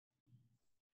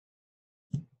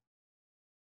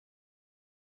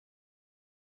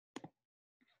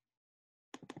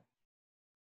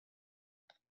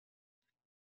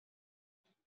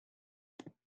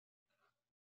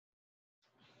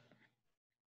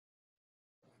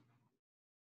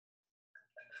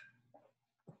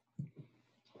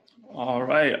All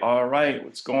right.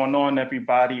 What's going on,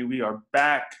 everybody? We are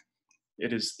back.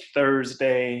 It is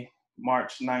Thursday,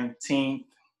 March 19th,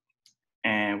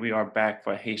 and we are back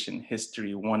for Haitian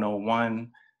History 101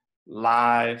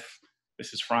 live.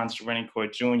 This is Frantz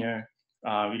Derenoncourt Jr.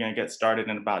 We're going to get started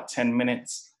in about 10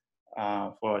 minutes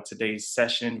for today's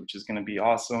session, which is going to be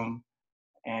awesome.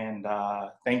 And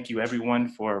thank you, everyone,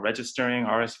 for registering,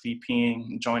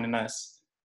 RSVPing, joining us.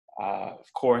 Of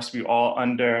course, we're all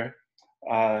under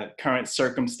current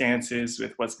circumstances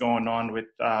with what's going on with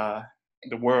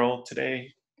the world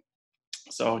today.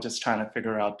 So just trying to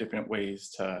figure out different ways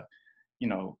to,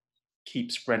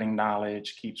 keep spreading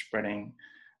knowledge, keep spreading,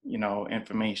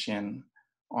 information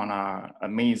on our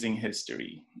amazing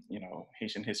history.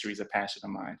 Haitian history is a passion of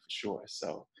mine for sure.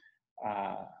 So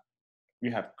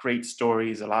we have great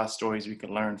stories, a lot of stories we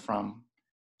can learn from.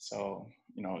 So,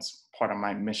 it's part of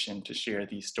my mission to share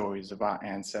these stories of our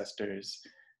ancestors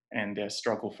and their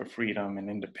struggle for freedom and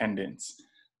independence.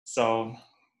 So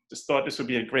just thought this would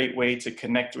be a great way to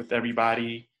connect with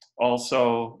everybody.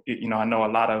 Also, I know a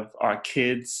lot of our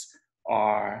kids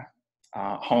are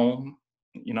home,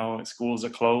 schools are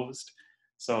closed.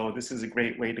 So this is a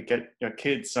great way to get your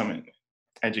kids some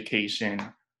education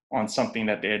on something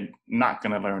that they're not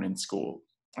going to learn in school.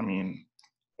 I mean,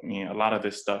 a lot of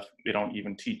this stuff they don't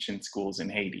even teach in schools in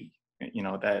Haiti,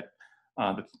 the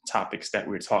topics that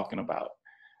we're talking about.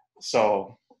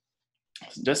 So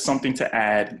just something to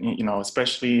add,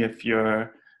 especially if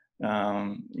you're,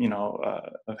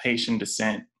 of Haitian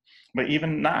descent, but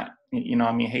even not,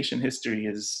 Haitian history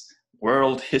is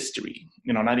world history,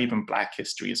 not even Black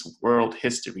history, it's world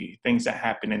history. Things that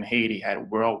happened in Haiti had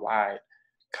worldwide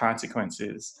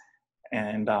consequences.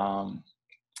 And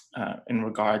in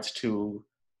regards to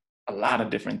a lot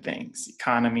of different things,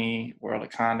 economy, world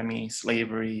economy,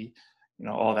 slavery,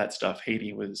 all that stuff.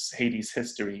 Haiti's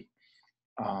history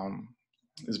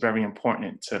is very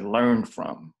important to learn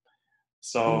from.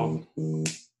 So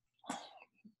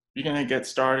we're gonna get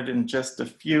started in just a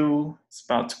few. It's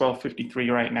about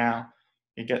 12:53 right now.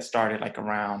 You get started like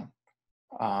around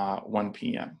 1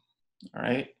 p.m. All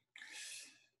right.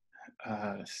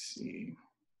 Let's see.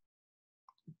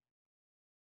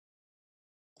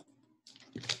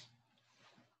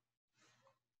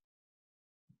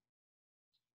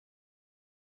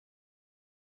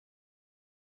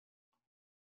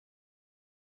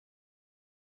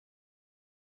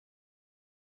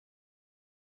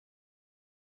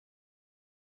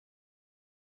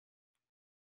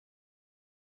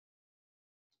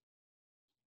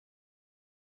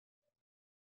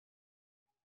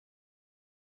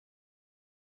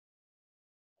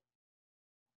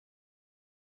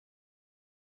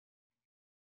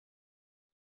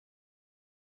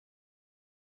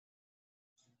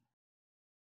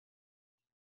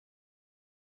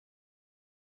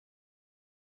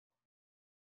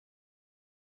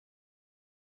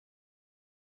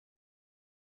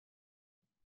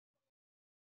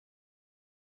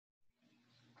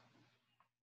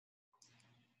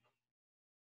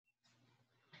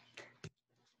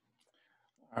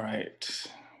 All right.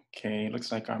 Okay, looks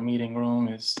like our meeting room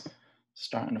is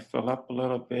starting to fill up a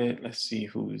little bit. Let's see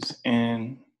who's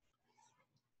in.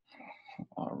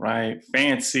 All right,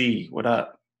 Fancy, what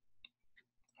up?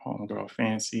 Homegirl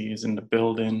Fancy is in the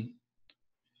building.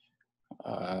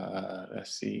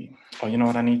 Let's see. Oh, you know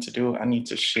what I need to do? I need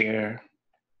to share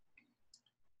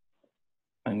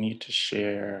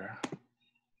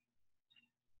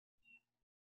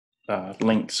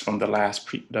links from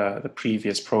the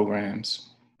previous programs.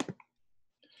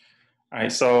 All right,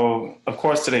 so of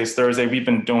course today's Thursday. We've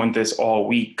been doing this all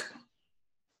week.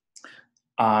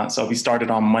 So we started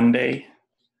on Monday.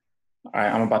 All right,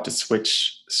 I'm about to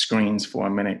switch screens for a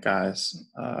minute, guys.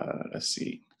 Let's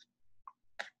see.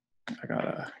 I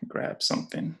gotta grab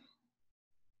something.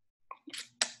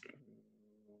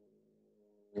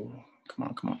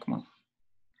 Come on.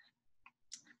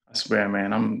 I swear,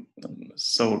 man, I'm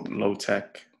so low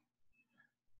tech.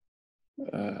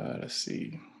 Let's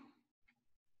see.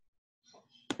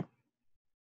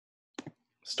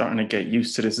 Starting to get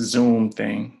used to this Zoom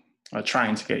thing, or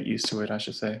trying to get used to it, I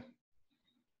should say.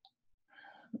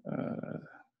 All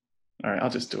right, I'll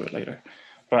just do it later.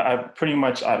 But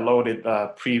I loaded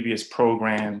previous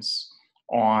programs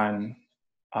on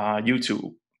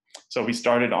YouTube. So we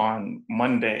started on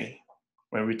Monday,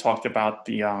 where we talked about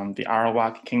the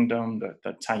Arawak Kingdom, the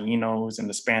Taínos, and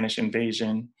the Spanish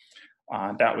invasion.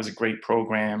 That was a great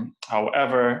program.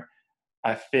 However,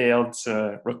 I failed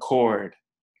to record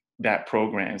that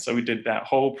program. So we did that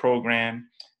whole program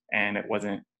and it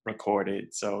wasn't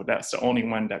recorded. So that's the only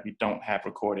one that we don't have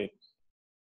recorded.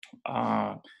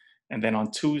 And then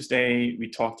on Tuesday, we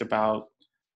talked about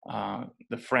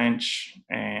the French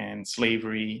and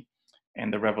slavery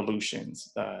and the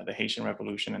revolutions, the Haitian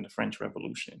Revolution and the French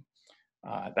Revolution.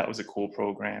 That was a cool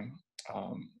program.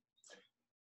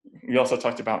 We also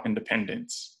talked about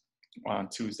independence on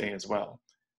Tuesday as well.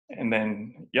 And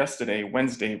then yesterday,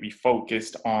 Wednesday, we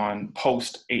focused on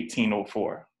post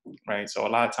 1804, right? So a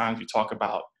lot of times we talk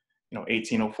about,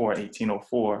 1804,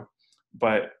 1804,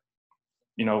 but,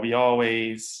 we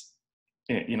always,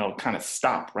 kind of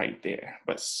stop right there.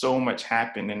 But so much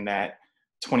happened in that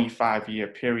 25-year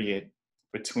period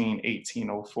between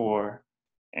 1804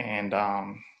 and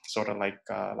sort of like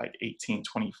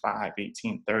 1825,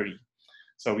 1830.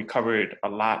 So we covered a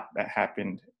lot that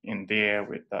happened in there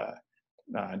with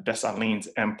Dessalines'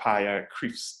 empire,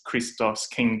 Christop's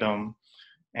kingdom,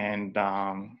 and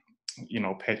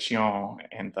Pétion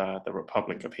and the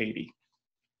Republic of Haiti.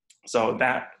 So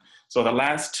the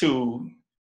last two,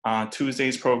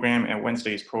 Tuesday's program and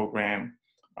Wednesday's program,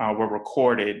 were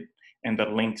recorded, and the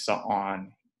links are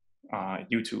on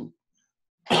YouTube.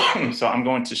 So I'm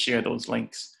going to share those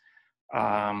links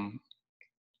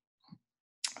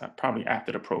probably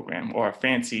after the program, or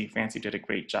Fancy did a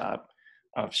great job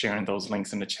of sharing those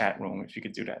links in the chat room. If you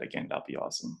could do that again, that'd be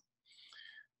awesome.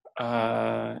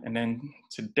 And then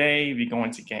today we're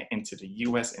going to get into the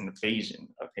US invasion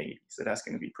of Haiti. So that's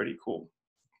going to be pretty cool.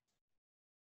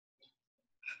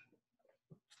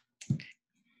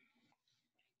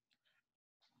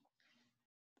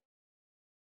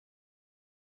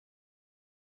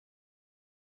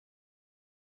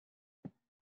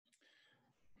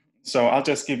 So I'll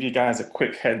just give you guys a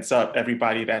quick heads up,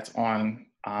 everybody that's on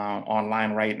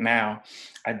online right now.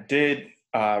 I did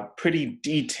a pretty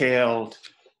detailed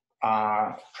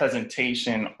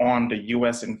presentation on the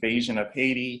US invasion of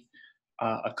Haiti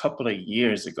a couple of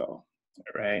years ago,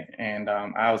 right? And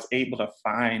I was able to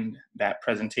find that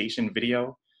presentation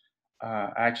video.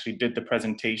 I actually did the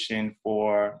presentation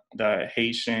for the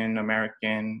Haitian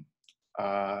American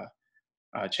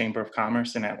Chamber of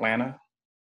Commerce in Atlanta.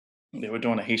 They were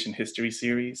doing a Haitian history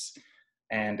series,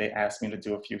 and they asked me to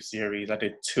do a few series. I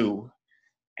did two,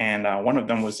 and one of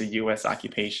them was the US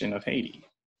occupation of Haiti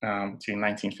between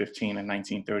 1915 and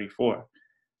 1934.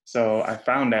 So I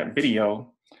found that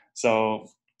video. So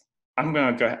I'm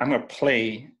gonna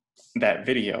play that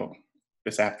video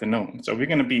this afternoon. So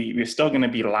we're still gonna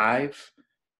be live.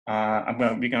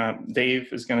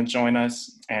 Dave is gonna join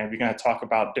us, and we're gonna talk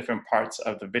about different parts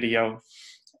of the video.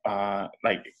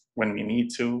 Like when we need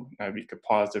to, we could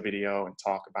pause the video and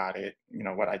talk about it,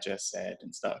 what I just said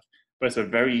and stuff. But it's a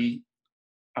very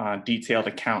detailed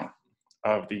account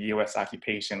of the US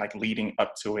occupation, like leading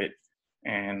up to it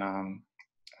and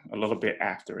a little bit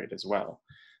after it as well.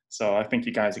 So I think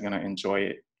you guys are gonna enjoy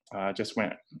it. I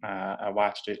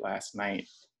watched it last night.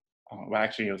 Well,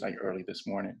 actually it was like early this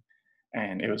morning,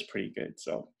 and it was pretty good.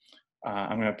 So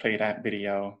I'm gonna play that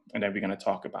video, and then we're gonna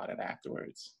talk about it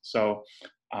afterwards. So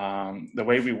the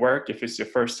way we work, if it's your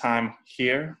first time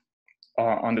here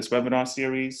on this webinar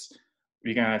series,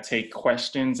 we're gonna take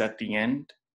questions at the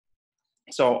end.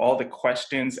 So all the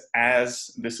questions as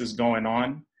this is going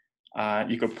on,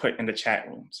 you could put in the chat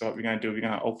room. So what we're gonna do, we're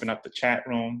gonna open up the chat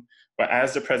room, but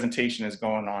as the presentation is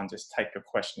going on, just type your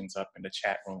questions up in the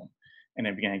chat room, and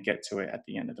then we're gonna get to it at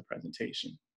the end of the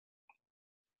presentation.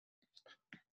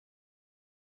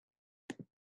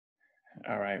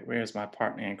 All right, where's my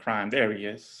partner in crime? There he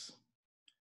is.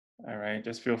 All right,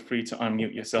 just feel free to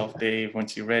unmute yourself, Dave,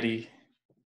 once you're ready.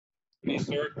 Yes,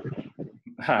 sir.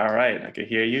 All right, I can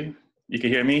hear you. You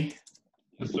can hear me?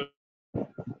 Yes, sir. All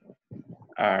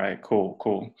right,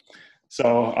 cool.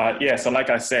 So yeah, so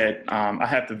like I said, I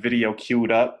have the video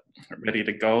queued up, ready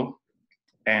to go.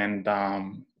 And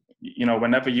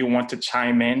whenever you want to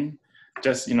chime in,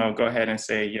 just go ahead and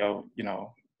say, you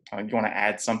want to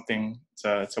add something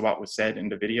to what was said in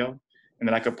the video, and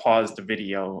then I could pause the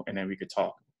video, and then we could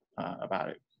talk about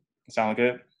it. Sound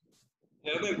good?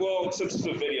 Yeah, I think, well, since it's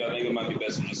a video, I think it might be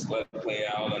best to just let it play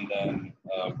out, and then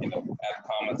add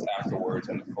comments afterwards,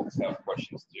 and if folks have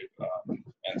questions to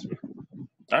answer.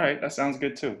 All right, that sounds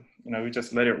good too. We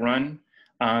just let it run,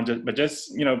 but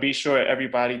just be sure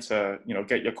everybody to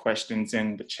get your questions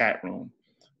in the chat room.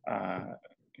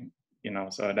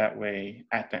 So that way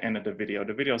at the end of the video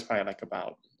is probably like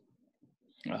about,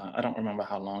 I don't remember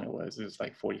how long it was. It was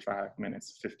like 45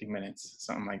 minutes, 50 minutes,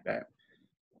 something like that.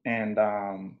 And,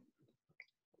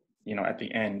 at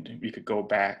the end, we could go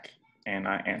back and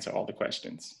answer all the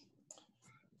questions.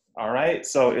 All right,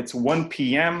 so it's 1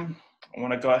 p.m. I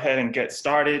wanna go ahead and get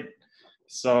started.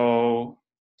 So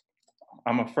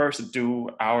I'm gonna first do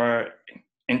our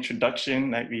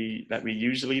introduction that we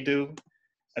usually do.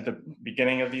 at the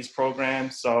beginning of these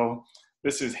programs. So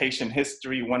this is Haitian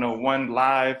History 101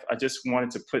 live. I just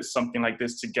wanted to put something like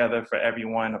this together for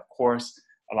everyone. Of course,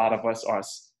 a lot of us are,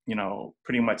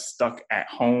 pretty much stuck at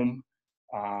home.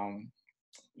 I've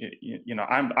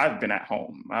been at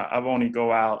home. I've only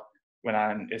go out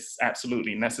when it's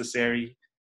absolutely necessary.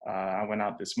 I went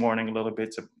out this morning a little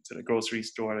bit to the grocery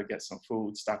store to get some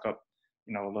food, stock up,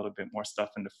 a little bit more stuff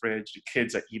in the fridge. The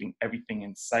kids are eating everything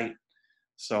in sight.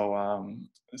 So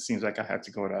it seems like I have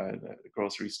to go to the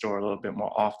grocery store a little bit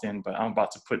more often, but I'm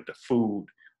about to put the food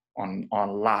on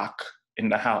lock in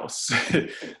the house.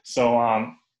 So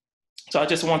I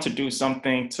just want to do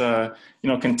something to,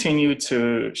 continue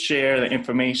to share the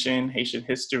information. Haitian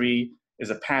history is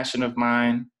a passion of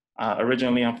mine.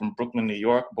 Originally, I'm from Brooklyn, New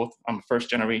York. I'm a first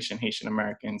generation Haitian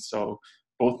American. So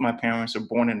both my parents were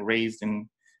born and raised in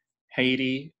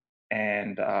Haiti.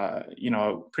 And,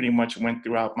 pretty much went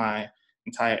throughout my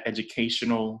entire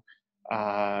educational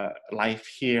life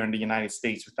here in the United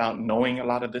States without knowing a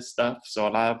lot of this stuff. So a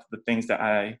lot of the things that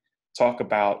I talk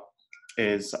about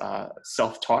is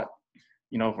self-taught,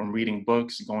 from reading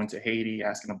books, going to Haiti,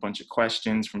 asking a bunch of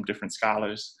questions from different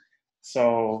scholars.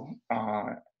 So,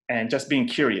 and just being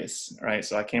curious, right?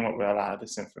 So I came up with a lot of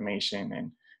this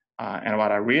information, and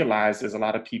what I realized is a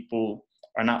lot of people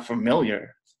are not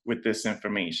familiar with this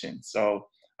information. So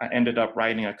I ended up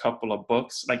writing a couple of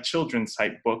books, like children's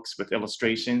type books with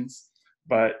illustrations,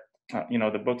 but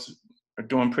the books are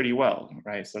doing pretty well,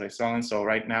 right? So they're selling. So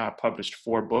right now I published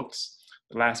 4 books.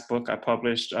 The last book I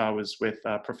published was with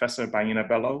Professor Baina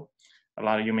Bello. A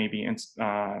lot of you maybe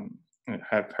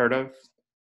have heard of,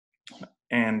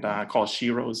 and called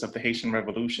Sheroes of the Haitian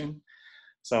Revolution.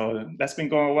 So that's been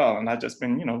going well, and I've just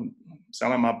been,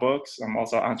 selling my books. I'm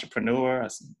also an entrepreneur.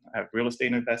 I have real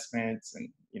estate investments, and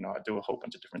I do a whole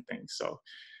bunch of different things. So,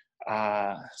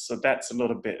 so that's a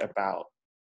little bit about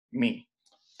me.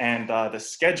 And the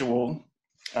schedule,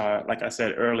 like I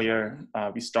said earlier,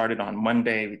 we started on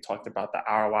Monday. We talked about the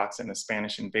Arawaks and the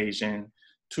Spanish invasion.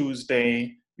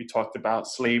 Tuesday, we talked about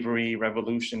slavery,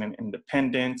 revolution, and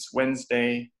independence.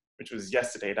 Wednesday, which was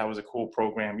yesterday, that was a cool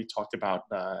program. We talked about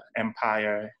the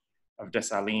Empire of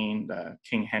Dessalines, the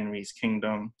King Henry's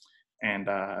kingdom, and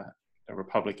the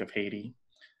Republic of Haiti.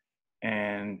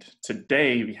 And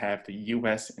today we have the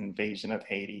US invasion of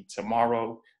Haiti.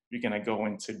 Tomorrow, we're gonna go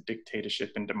into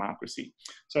dictatorship and democracy.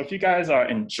 So if you guys are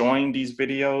enjoying these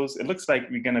videos, it looks like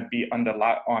we're gonna be on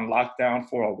lockdown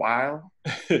for a while,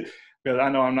 because I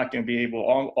know I'm not gonna be able,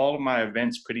 all of my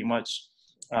events pretty much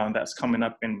that's coming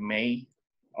up in May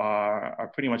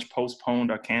are pretty much postponed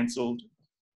or canceled.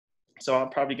 So I'm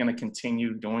probably gonna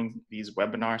continue doing these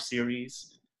webinar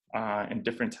series in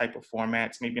different type of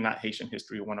formats, maybe not Haitian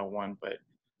History 101, but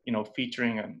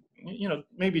featuring,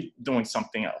 maybe doing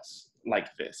something else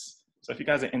like this. So if you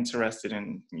guys are interested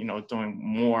in, doing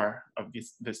more of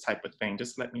this type of thing,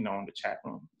 just let me know in the chat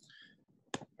room,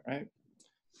 all right?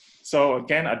 So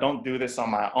again, I don't do this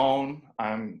on my own.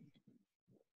 I'm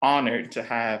honored to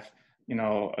have,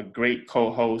 a great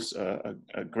co-host,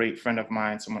 a great friend of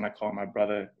mine, someone I call my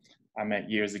brother. I met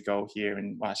years ago here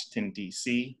in Washington,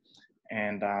 D.C.,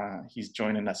 and he's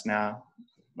joining us now,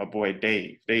 my boy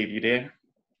Dave. Dave, you there?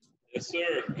 Yes,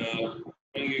 sir.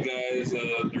 Joining you guys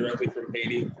directly from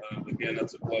Haiti. Again,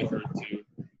 it's a pleasure to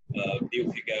be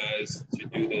with you guys to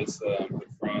do this with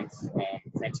Frantz.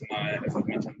 Frantz and I, as I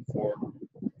mentioned before,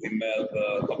 we met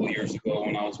a couple of years ago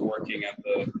when I was working at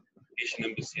the Haitian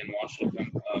Embassy in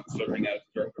Washington, serving as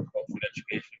Director of Culture and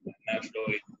Education. And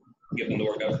naturally, given the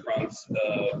work at Frantz,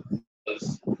 it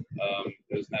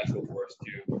was natural for us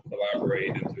to collaborate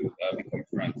and to become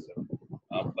friends.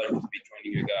 So, pleasure to be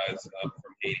joining you guys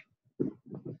from Haiti.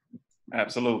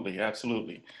 Absolutely,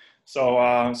 absolutely.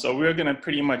 So, so we're gonna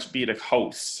pretty much be the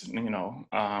hosts,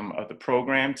 of the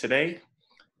program today,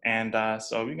 and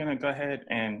so we're gonna go ahead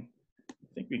and I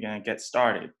think we're gonna get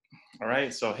started. All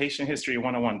right. So Haitian History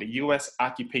 101, the U.S.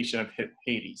 occupation of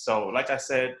Haiti. So, like I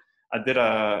said, I did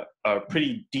a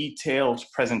pretty detailed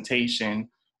presentation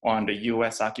on the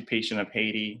U.S. occupation of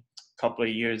Haiti a couple of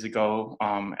years ago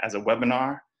as a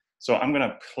webinar. So I'm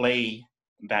gonna play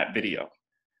that video.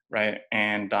 Right,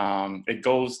 and it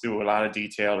goes through a lot of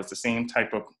detail. It's the same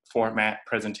type of format,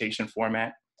 presentation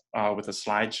format with a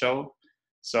slideshow.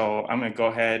 So I'm gonna go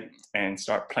ahead and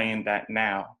start playing that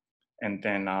now, and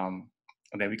then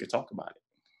we could talk about it.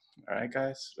 All right,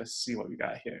 guys, let's see what we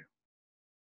got here.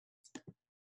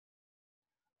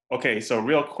 Okay, so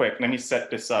real quick, let me set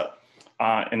this up.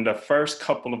 In the first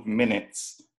couple of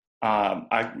minutes,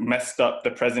 I messed up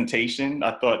the presentation.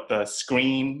 I thought the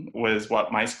screen was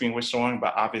what my screen was showing,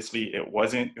 but obviously it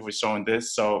wasn't. It was showing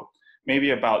this. So maybe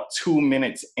about 2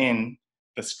 minutes in,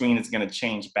 the screen is going to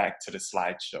change back to the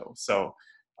slideshow. So,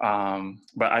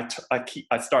 but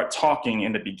I start talking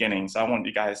in the beginning, so I want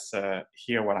you guys to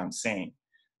hear what I'm saying.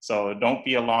 So don't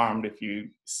be alarmed if you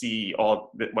see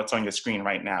what's on your screen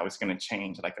right now. It's going to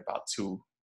change like about two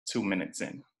minutes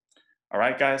in. All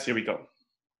right, guys, here we go.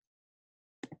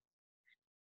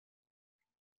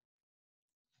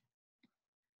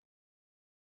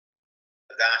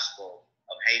 The gospel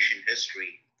of Haitian history,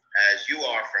 as you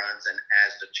are, Frantz, and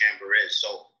as the chamber is.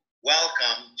 So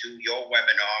welcome to your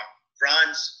webinar.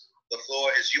 Frantz, the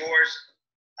floor is yours.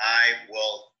 I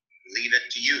will leave it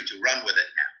to you to run with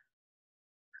it now.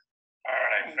 All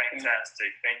right,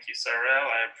 fantastic. Thank you, Sorrel.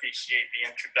 I appreciate the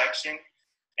introduction.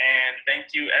 And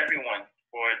thank you, everyone,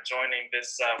 for joining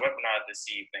this webinar this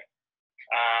evening.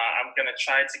 I'm going to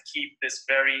try to keep this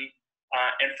very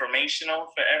informational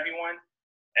for everyone.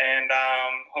 And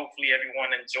hopefully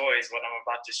everyone enjoys what I'm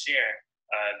about to share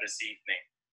this evening.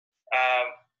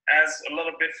 As a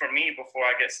little bit for me before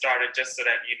I get started, just so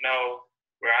that you know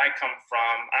where I come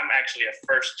from, I'm actually a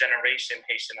first-generation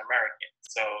Haitian American.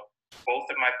 So both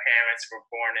of my parents were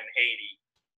born in Haiti,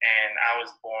 and I was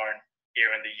born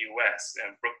here in the US,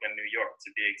 in Brooklyn, New York,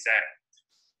 to be exact.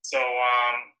 So,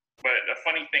 but a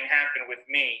funny thing happened with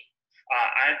me.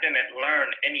 I didn't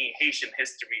learn any Haitian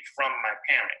history from my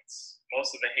parents.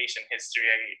 Most of the Haitian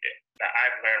history that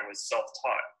I've learned was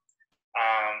self-taught.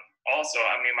 Also,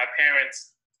 I mean, my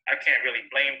parents, I can't really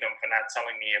blame them for not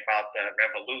telling me about the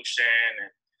revolution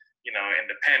and, you know,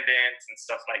 independence and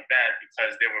stuff like that,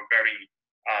 because they were very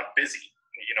busy.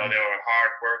 You know, they were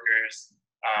hard workers.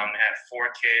 They had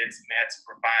 4 kids, and they had to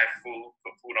provide food,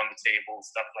 put food on the table,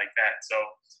 stuff like that. So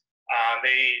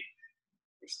they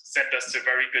sent us to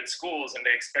very good schools, and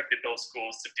they expected those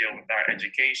schools to deal with our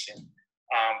education.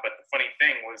 But the funny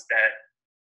thing was that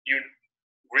you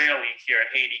rarely hear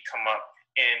Haiti come up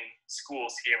in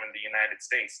schools here in the United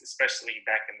States, especially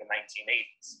back in the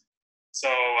 1980s. So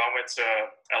I went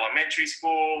to elementary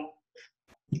school,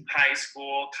 high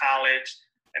school, college,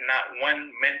 and not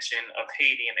one mention of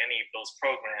Haiti in any of those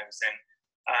programs. And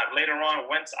later on,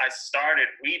 once I started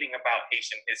reading about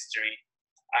Haitian history,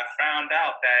 I found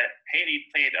out that Haiti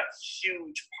played a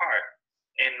huge part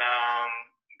in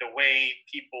the way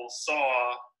people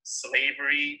saw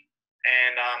slavery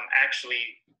and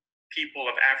actually people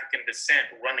of African descent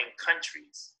running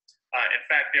countries. In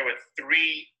fact, there were 3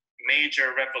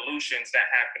 major revolutions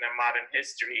that happened in modern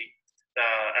history: the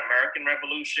American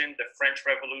Revolution, the French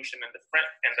Revolution, and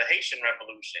the Haitian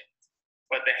Revolution.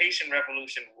 But the Haitian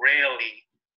Revolution rarely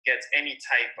gets any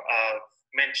type of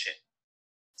mention.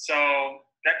 So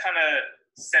that kind of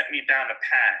set me down a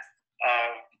path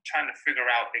of trying to figure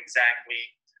out exactly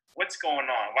what's going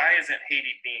on. Why isn't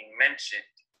Haiti being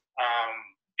mentioned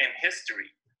in history?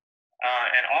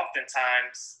 And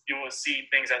oftentimes you will see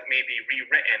things that may be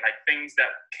rewritten, like things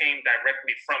that came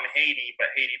directly from Haiti,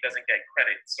 but Haiti doesn't get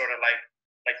credit. Sort of like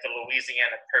the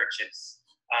Louisiana Purchase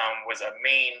was a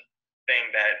main thing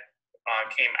that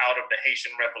came out of the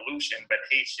Haitian Revolution, but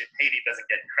Haiti doesn't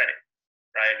get credit,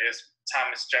 right? There's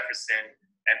Thomas Jefferson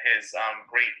and his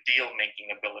great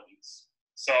deal-making abilities.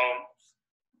 So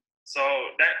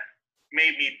that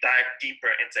made me dive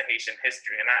deeper into Haitian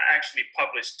history, and I actually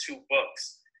published 2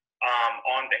 books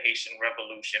on the Haitian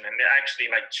Revolution, and they're actually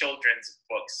like children's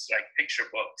books, like picture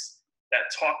books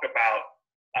that talk about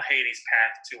Haiti's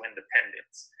path to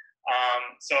independence.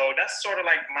 So that's sort of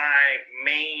like my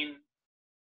main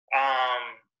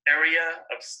area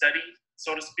of study,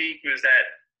 so to speak, is that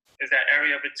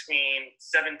area between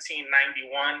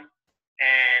 1791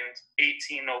 and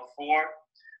 1804.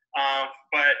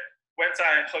 But once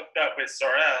I hooked up with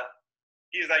Sorrel,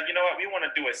 he's like, you know what, we want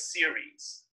to do a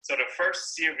series. So the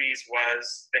first series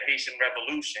was the Haitian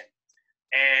Revolution.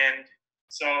 And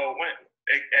so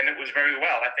it was very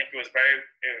well. I think it went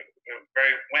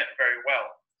very well.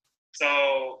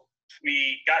 So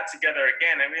we got together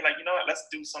again and we were like, you know what, let's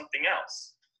do something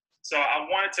else. So I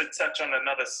wanted to touch on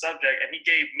another subject, and he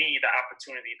gave me the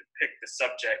opportunity to pick the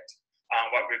subject,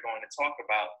 what we're going to talk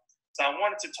about. So I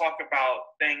wanted to talk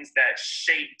about things that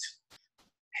shaped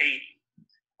Haiti.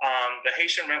 The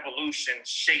Haitian Revolution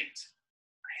shaped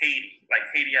Haiti, like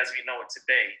Haiti as we know it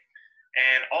today.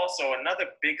 And also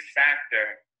another big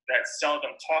factor that's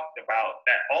seldom talked about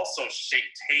that also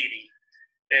shaped Haiti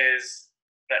is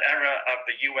the era of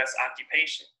the US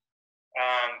occupation.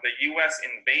 The US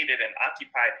invaded and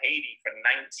occupied Haiti for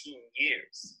 19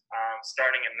 years,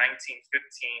 starting in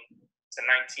 1915 to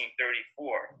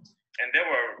 1934. And there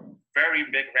were very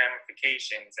big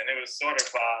ramifications, and it was sort of,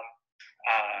 I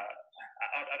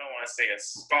don't want to say a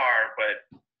scar, but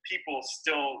people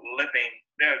still living,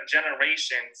 there are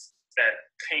generations that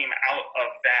came out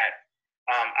of that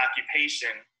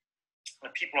occupation,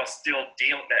 and people are still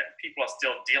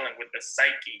dealing with the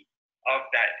psyche of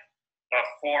that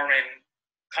foreign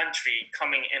country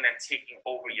coming in and taking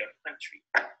over your country.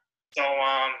 So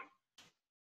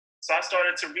so I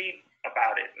started to read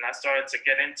about it, and I started to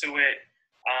get into it.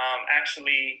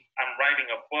 Actually, I'm writing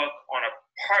a book on a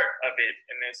part of it,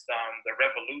 and it's the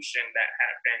revolution that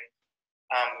happened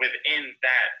within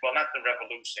that, well, not the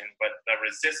revolution, but the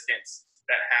resistance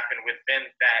that happened within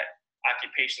that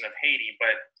occupation of Haiti.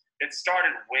 But it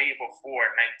started way before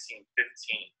 1915.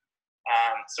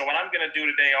 So what I'm going to do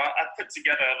today, I put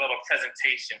together a little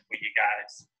presentation for you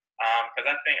guys, because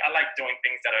I think I like doing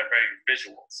things that are very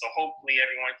visual. So hopefully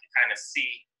everyone can kind of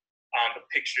see the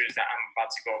pictures that I'm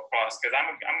about to go across, because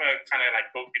I'm going to kind of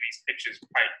like go through these pictures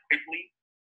quite quickly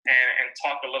and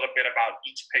talk a little bit about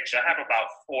each picture. I have about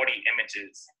 40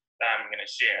 images that I'm going to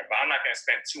share, but I'm not going to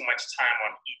spend too much time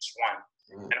on each one.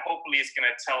 And hopefully it's going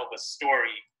to tell the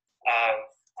story of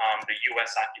the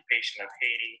U.S. occupation of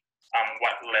Haiti,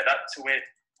 what led up to it,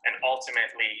 and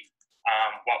ultimately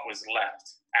what was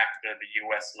left after the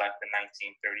U.S. left in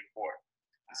 1934.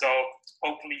 So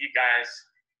hopefully you guys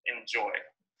enjoy.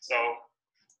 So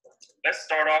let's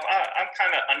start off. I'm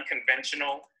kind of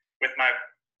unconventional with my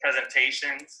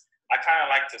presentations. I kind of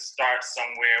like to start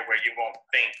somewhere where you won't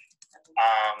think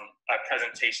a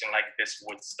presentation like this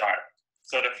would start.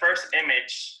 So the first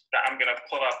image that I'm going to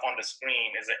pull up on the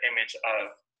screen is an image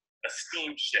of a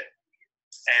steamship.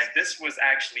 And this was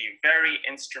actually very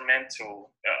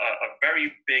instrumental, a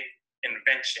very big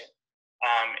invention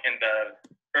in the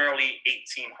early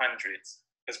 1800s.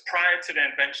 Because prior to the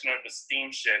invention of the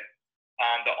steamship,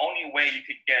 the only way you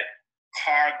could get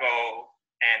cargo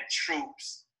and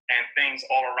troops and things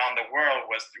all around the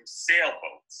world was through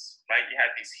sailboats, right? You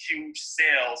had these huge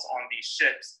sails on these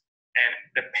ships, and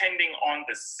depending on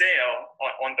the sail,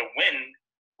 on the wind,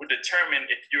 would determine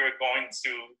if you were going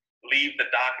to leave the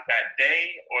dock that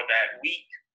day or that week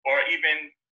or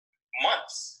even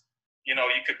months. You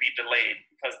know, you could be delayed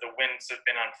because the winds have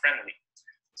been unfriendly.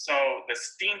 So the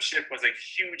steamship was a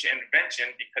huge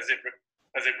invention because it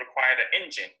required an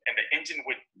engine, and the engine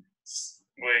would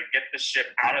get the ship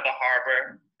out of the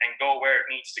harbor and go where it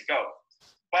needs to go.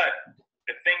 But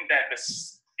the thing that the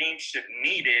steamship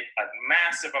needed a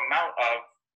massive amount of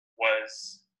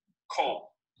was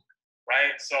coal,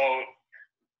 right? So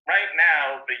right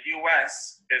now, the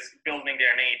U.S. is building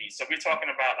their Navy. So we're talking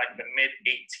about like the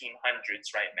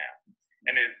mid-1800s right now.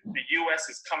 And the U.S.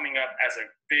 is coming up as a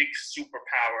big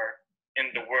superpower in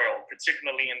the world,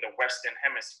 particularly in the Western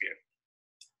Hemisphere.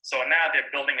 So now they're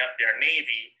building up their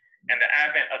Navy, and the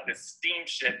advent of the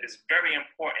steamship is very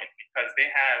important because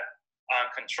they have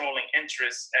controlling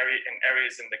interests in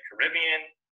areas in the Caribbean,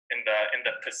 in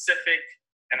the Pacific,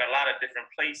 and a lot of different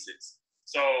places.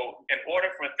 So in order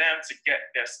for them to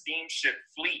get their steamship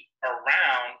fleet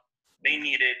around, they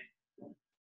needed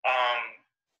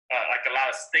like a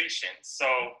lot of stations. So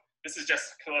this is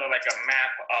just kind of like a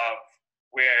map of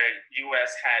where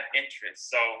U.S. had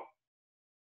interest. So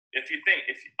I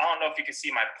don't know if you can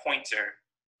see my pointer,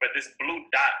 but this blue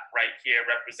dot right here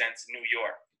represents New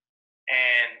York.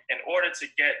 And in order to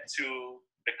get to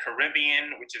the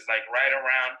Caribbean, which is like right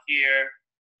around here,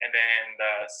 and then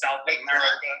South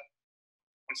America.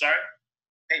 I'm sorry?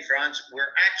 Hey, Frantz,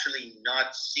 we're actually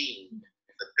not seeing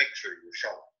the picture you're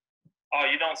showing. Oh,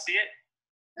 you don't see it?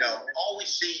 No, all we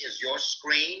see is your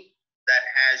screen that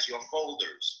has your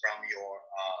folders from your...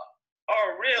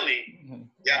 Oh, really?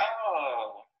 Yeah.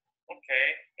 Oh, okay.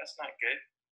 That's not good.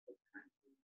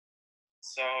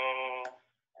 So,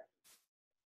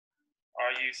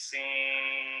 are you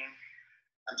seeing...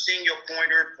 I'm seeing your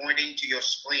pointer pointing to your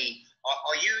screen.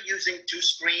 Are you using two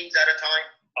screens at a time?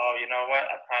 Oh, you know what?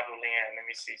 I probably am. Let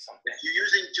me see something. If you're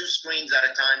using two screens at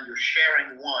a time, you're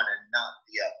sharing one and not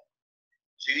the other.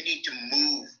 So you need to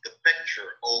move the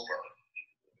picture over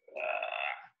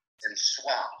and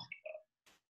swap.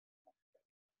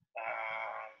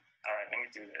 All right, let me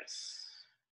do this.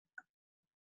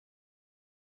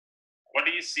 What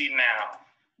do you see now?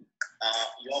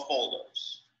 Your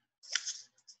folders.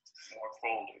 More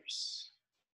folders.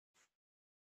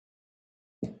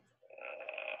 Let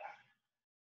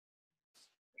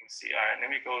me see. All right, let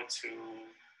me go to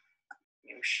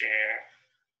new share.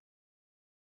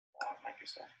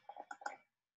 Microsoft.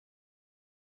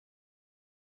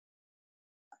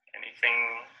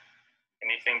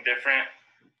 Anything different?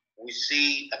 We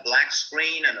see a black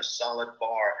screen and a solid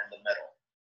bar in the middle.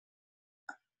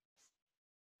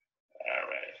 All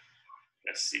right,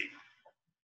 let's see.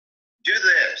 Do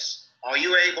this. Are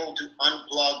you able to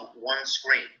unplug one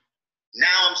screen?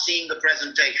 Now I'm seeing the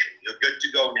presentation. You're good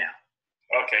to go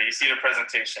now. Okay, you see the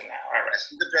presentation now. All right. I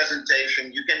see the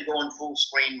presentation. You can go in full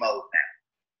screen mode now.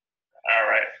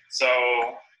 All right. So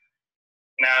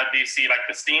now do you see like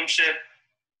the steamship?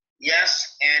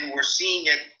 Yes, and we're seeing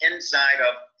it inside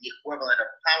of the equivalent of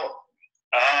PowerPoint.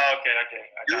 Oh, okay.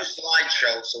 Do a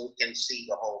slideshow so we can see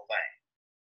the whole thing.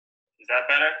 Is that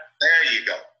better? There you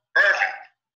go. Perfect.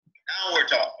 Now we're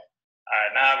talking. All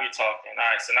right, now we're talking. All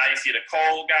right, so now you see the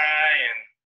coal guy and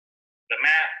the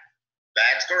map.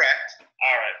 That's correct.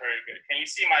 All right, very good. Can you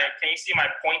see my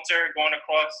pointer going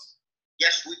across?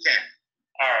 Yes, we can.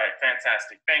 All right,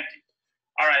 fantastic. Thank you.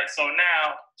 All right, so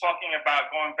now talking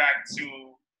about going back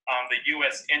to the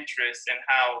U.S. interest and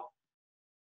how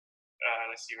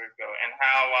let's see where we go, and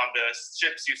how the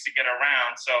ships used to get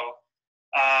around. So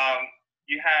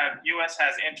you have U.S.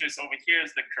 has interest over here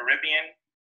is the Caribbean.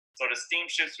 So the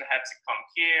steamships would have to come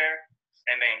here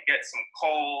and then get some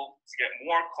coal to get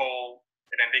more coal,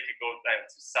 and then they could go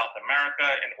to South America.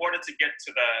 In order to get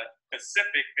to the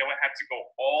Pacific, they would have to go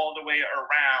all the way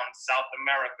around South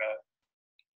America,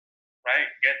 right?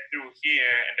 Get through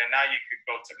here, and then now you could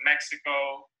go to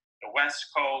Mexico, the West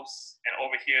Coast, and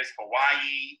over here is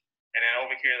Hawaii, and then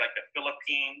over here like the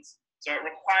Philippines. So it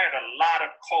required a lot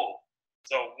of coal.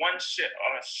 So a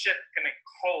ship can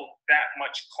hold that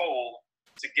much coal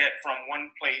to get from one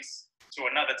place to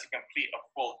another to complete a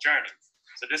full journey.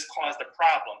 So this caused a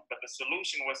problem, but the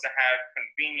solution was to have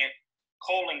convenient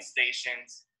coaling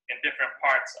stations in different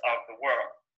parts of the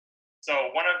world.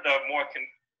 So one of the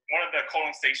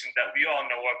coaling stations that we all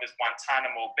know of is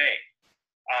Guantanamo Bay.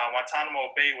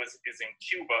 Guantanamo Bay is in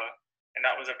Cuba, and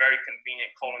that was a very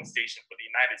convenient coaling station for the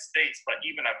United States. But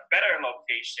even a better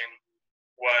location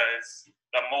was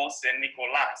the Mole Saint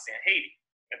Nicolas in Haiti,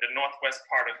 in the northwest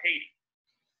part of Haiti.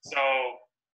 So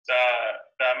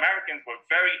the Americans were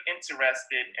very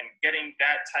interested in getting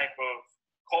that type of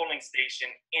coaling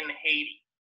station in Haiti.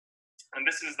 And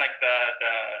this is like the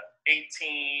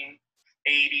 1885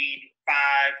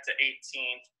 to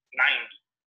 1890,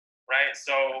 right?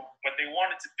 So what they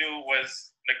wanted to do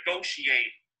was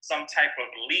negotiate some type of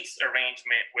lease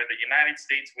arrangement where the United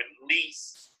States would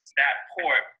lease that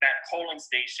port, that coaling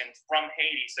station from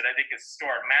Haiti so that they could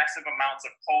store massive amounts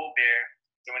of coal there.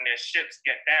 So when their ships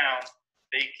get down,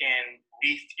 they can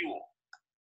refuel,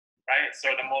 right?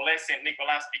 So the Mole Saint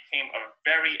Nicolas became a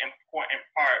very important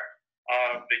part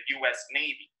of the U.S.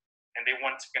 Navy, and they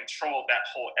wanted to control that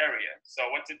whole area. So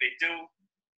what did they do?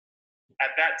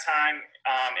 At that time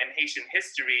in Haitian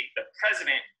history, the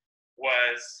president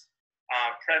was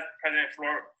President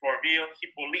Florville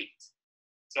Hippolyte.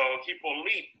 So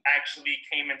Hippolyte actually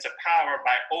came into power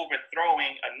by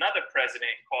overthrowing another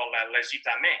president called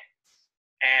Fils-Aimè.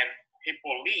 And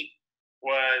Hippolyte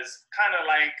was kind of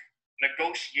like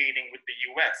negotiating with the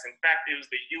U.S. In fact, it was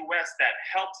the U.S. that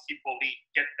helped Hippolyte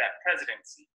get that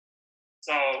presidency.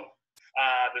 So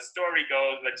the story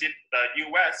goes, the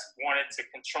U.S. wanted to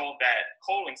control that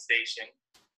coaling station.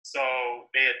 So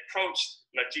they approached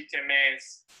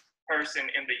Fils-Aimé's person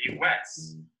in the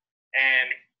U.S.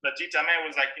 And Fils-Aimè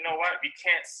was like, you know what? We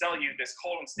can't sell you this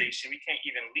coaling station. We can't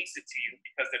even lease it to you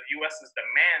because the U.S.'s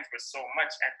demands were so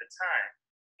much at the time.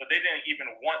 So they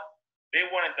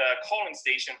wanted the coaling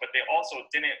station, but they also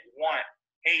didn't want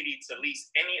Haiti to lease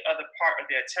any other part of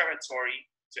their territory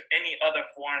to any other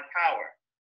foreign power,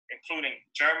 including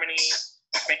Germany,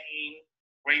 Spain,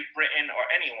 Great Britain, or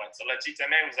anyone. So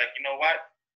Fils-Aimè was like, you know what?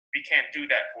 We can't do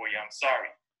that for you. I'm sorry.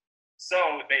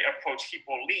 So they approached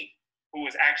Hippolyte, who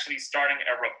was actually starting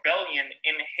a rebellion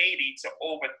in Haiti to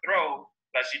overthrow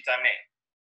Fils-Aimè.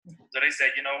 So they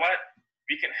said, you know what?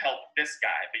 We can help this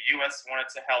guy. The U.S.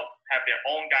 wanted to have their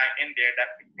own guy in there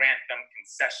that could grant them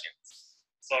concessions.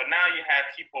 So now you have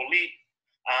Hippolyte.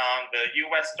 The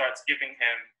U.S. starts giving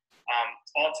him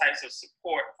all types of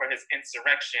support for his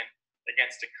insurrection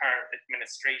against the current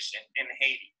administration in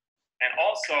Haiti. And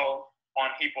also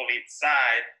on Hippolyte's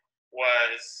side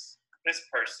was this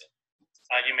person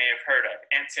you may have heard of,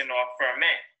 Derenoncourt.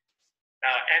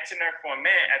 Now, Derenoncourt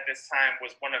at this time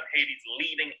was one of Haiti's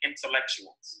leading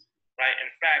intellectuals. Right?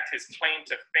 In fact, his claim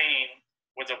to fame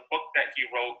was a book that he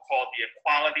wrote called The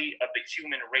Equality of the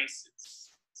Human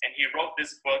Races. And he wrote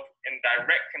this book in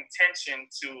direct contention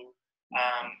to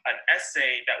an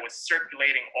essay that was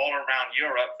circulating all around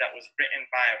Europe that was written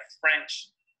by a French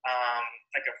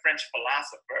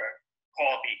philosopher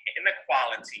called The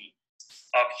Inequality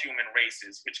of Human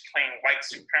Races, which claimed white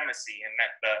supremacy and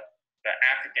that the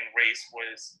African race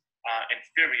was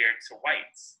inferior to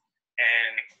whites.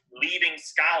 And leading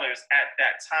scholars at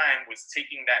that time was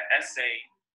taking that essay,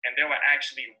 and they were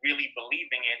actually really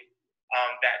believing in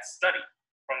that study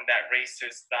from that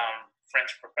racist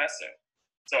French professor.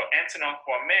 So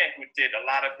Derenoncourt, who did a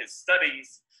lot of his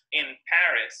studies in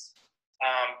Paris,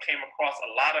 came across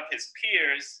a lot of his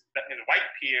peers, his white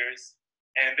peers,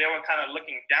 and they were kind of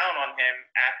looking down on him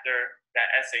after that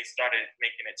essay started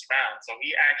making its round. So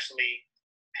he actually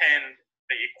penned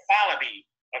the equality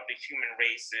of the human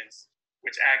races,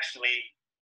 which actually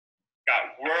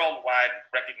got worldwide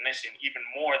recognition, even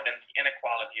more than the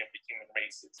inequality of the human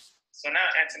races. So now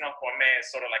Derenoncourt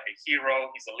is sort of like a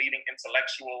hero. He's a leading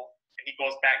intellectual, and he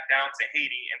goes back down to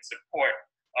Haiti in support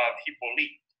of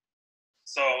Hippolyte.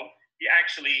 So he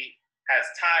actually has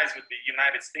ties with the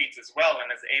United States as well,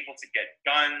 and is able to get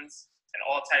guns and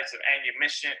all types of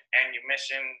ammunition and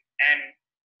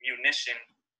munition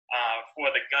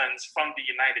for the guns from the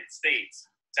United States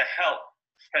to help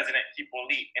President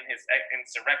Hippolyte in his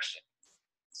insurrection.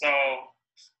 So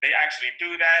they actually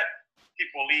do that.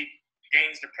 Hippolyte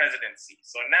gains the presidency.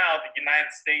 So now the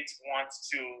United States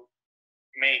wants to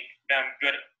make them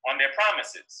good on their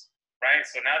promises, right?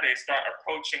 So now they start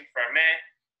approaching Frantz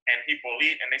and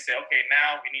Hippolyte, and they say, okay,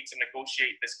 now we need to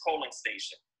negotiate this coaling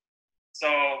station. So,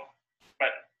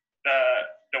 but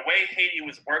the way Haiti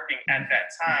was working at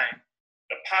that time,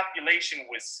 the population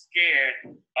was scared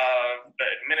of the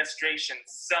administration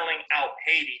selling out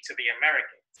Haiti to the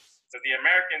Americans. So the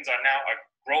Americans are now a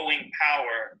growing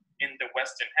power in the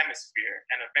Western Hemisphere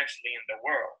and eventually in the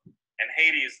world. And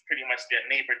Haiti is pretty much their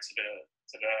neighbor to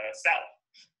the south,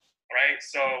 right?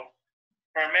 So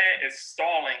Frantz is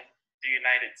stalling the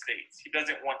United States. He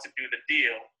doesn't want to do the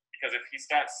deal because if he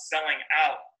starts selling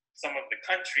out some of the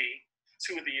country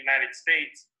to the United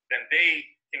States, then they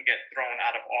can get thrown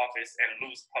out of office and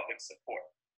lose public support.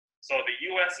 So the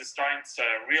US is starting to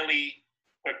really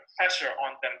put pressure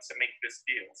on them to make this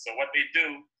deal. So what they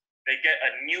do, they get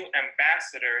a new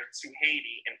ambassador to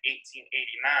Haiti in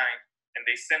 1889, and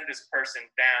they send this person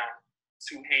down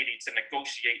to Haiti to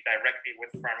negotiate directly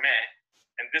with Frantz.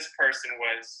 And this person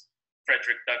was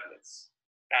Frederick Douglass.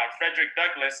 Now, Frederick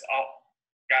Douglass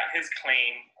got his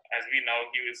claim, as we know,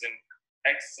 he was an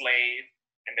ex-slave,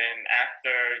 and then after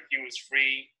he was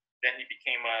free, then he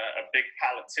became a big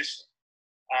politician.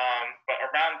 But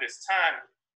around this time,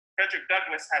 Frederick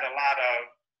Douglass had a lot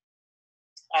of,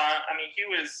 he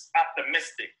was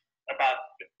optimistic about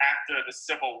after the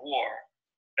Civil War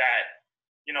that,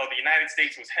 the United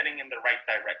States was heading in the right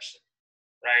direction,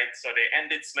 right? So they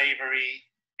ended slavery.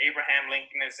 Abraham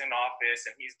Lincoln is in office,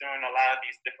 and he's doing a lot of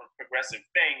these different progressive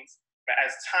things. But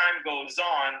as time goes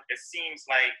on, it seems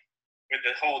like with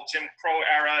the whole Jim Crow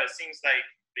era, it seems like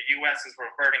the U.S. is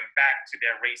reverting back to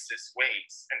their racist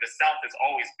ways, and the South has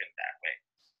always been that way.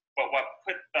 But what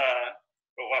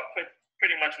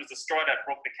pretty much was the straw that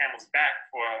broke the camel's back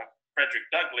for Frederick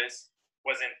Douglass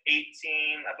was in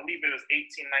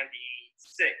 1896,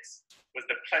 was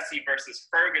the Plessy versus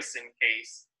Ferguson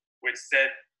case, which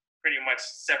said pretty much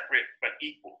separate but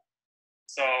equal.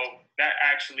 So that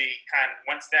actually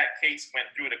once that case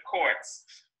went through the courts,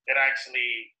 it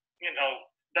actually,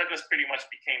 Douglass pretty much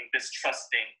became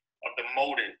distrusting of the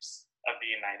motives of the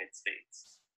United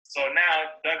States. So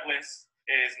now Douglass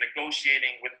is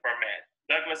negotiating with Frantz.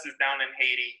 Douglass is down in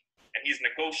Haiti, and he's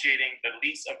negotiating the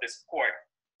lease of this port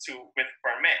with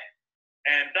Frantz.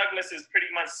 And Douglass is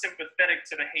pretty much sympathetic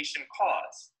to the Haitian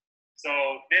cause. So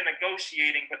they're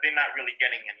negotiating, but they're not really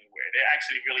getting anywhere. They're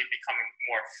actually really becoming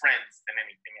more friends than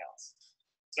anything else.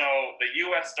 So the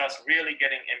U.S. starts really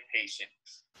getting impatient.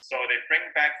 So they bring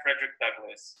back Frederick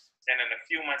Douglass, and in a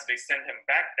few months they send him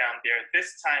back down there,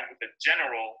 this time with a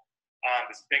general,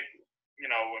 this big,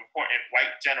 important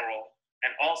white general,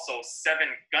 and also 7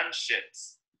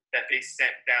 gunships that they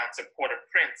sent down to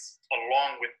Port-au-Prince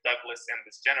along with Douglass and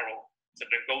this general to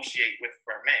negotiate with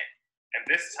Frantz. And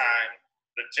this time,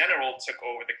 the general took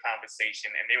over the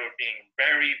conversation, and they were being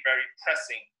very, very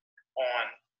pressing on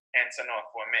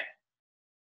Derenoncourt.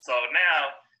 So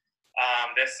now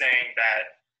they're saying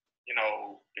that,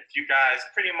 if you guys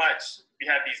pretty much, we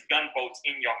have these gunboats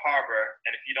in your harbor,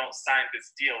 and if you don't sign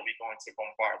this deal, we're going to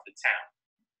bombard the town.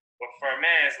 But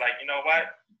Frantz is like, you know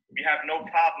what? We have no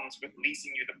problems with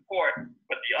leasing you the port,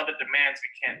 but the other demands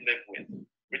we can't live with,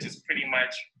 which is pretty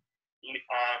much,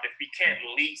 if we can't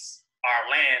lease our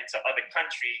land to other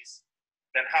countries,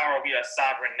 then how are we a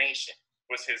sovereign nation,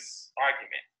 was his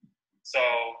argument. So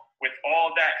with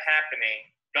all that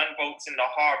happening, gunboats in the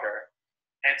harbor,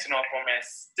 Derenoncourt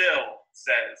still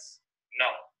says no.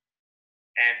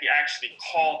 And he actually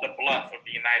called the bluff of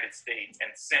the United States and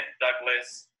sent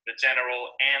Douglass, the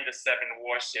general, and the 7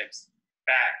 warships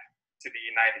back to the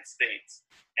United States.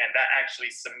 And that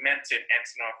actually cemented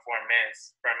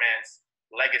Derenoncourt's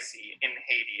legacy in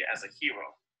Haiti as a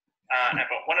hero.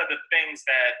 But one of the things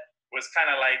that was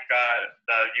kind of like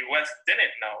the U.S.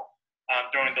 didn't know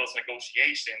during those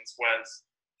negotiations was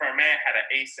Fermat had an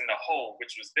ace in the hole,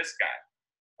 which was this guy,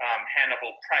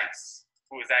 Hannibal Price,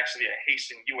 who was actually a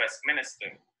Haitian U.S.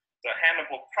 minister. So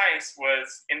Hannibal Price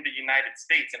was in the United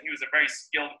States, and he was a very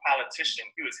skilled politician.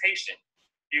 He was Haitian.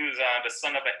 He was the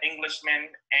son of an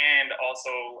Englishman, and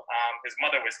also his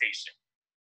mother was Haitian.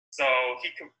 So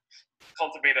he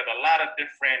cultivated a lot of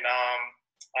different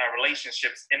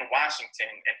relationships in Washington,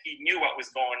 and he knew what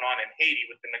was going on in Haiti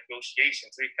with the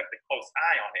negotiations, so he kept a close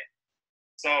eye on it.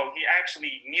 So he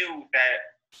actually knew that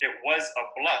it was a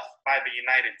bluff by the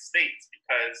United States,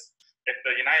 because if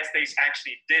the United States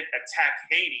actually did attack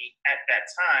Haiti at that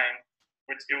time,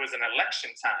 which it was an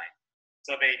election time,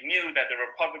 so they knew that the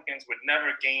Republicans would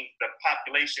never gain, the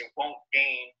population won't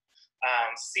gain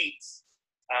seats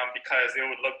because it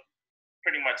would look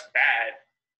pretty much bad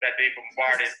that they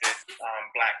bombarded this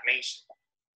Black nation.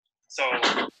 So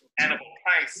Hannibal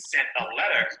Price sent a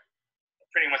letter,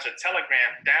 pretty much a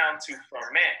telegram, down to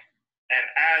Fermat. And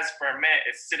as Fermat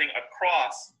is sitting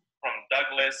across from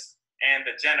Douglas and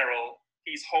the general,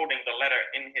 he's holding the letter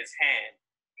in his hand,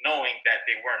 knowing that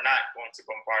they were not going to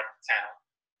bombard the town.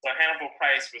 So Hannibal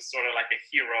Price was sort of like a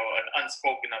hero, an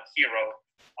unspoken of hero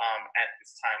at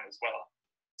this time as well.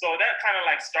 So that kind of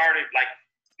like started, like,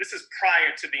 this is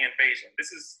prior to the invasion. This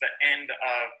is the end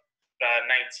of the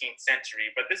 19th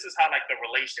century, but this is how like the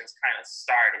relations kind of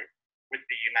started with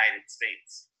the United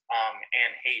States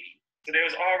and Haiti. So there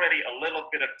was already a little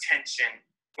bit of tension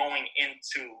going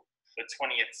into the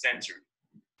 20th century.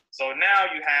 So now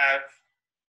you have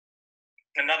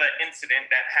another incident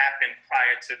that happened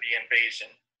prior to the invasion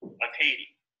of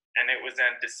Haiti, and it was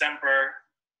in December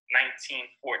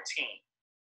 1914.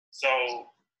 So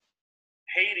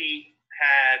Haiti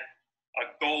had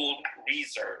a gold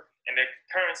reserve, and their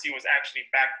currency was actually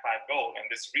backed by gold, and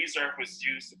this reserve was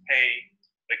used to pay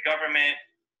the government,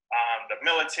 the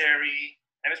military,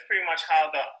 and it's pretty much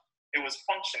how it was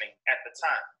functioning at the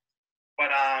time. But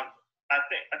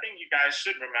I think you guys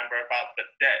should remember about the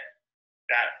debt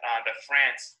that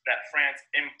France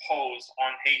imposed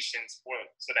on Haitians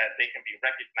so that they can be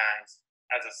recognized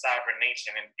as a sovereign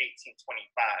nation in 1825.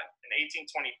 In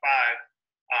 1825,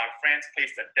 France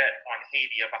placed a debt on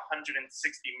Haiti of 160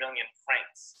 million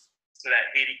francs so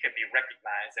that Haiti could be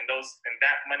recognized, and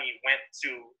that money went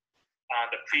to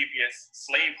the previous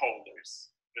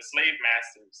slaveholders, the slave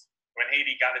masters. When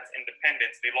Haiti got its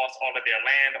independence, they lost all of their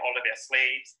land, all of their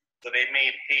slaves, so they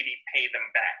made Haiti pay them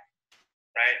back,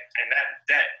 right? And that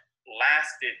debt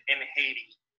lasted in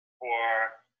Haiti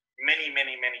for many,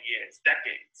 many, many years,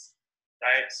 decades,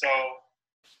 right? So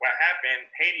what happened,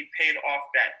 Haiti paid off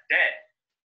that debt,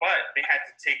 but they had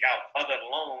to take out other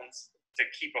loans to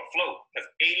keep afloat, because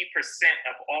 80%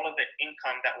 of all of the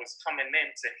income that was coming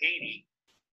into Haiti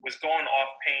was going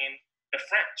off paying the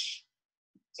French.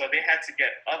 So they had to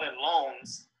get other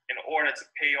loans in order to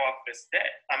pay off this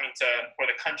debt, for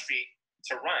the country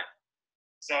to run.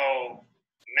 So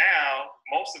now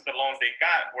most of the loans they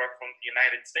got were from the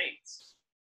United States.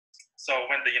 So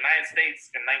when the United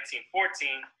States in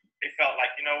 1914, they felt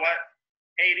like, you know what,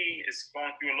 Haiti is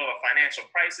going through a little financial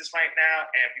crisis right now,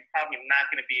 and we're probably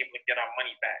not going to be able to get our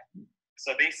money back.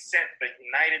 So they sent the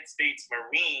United States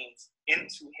Marines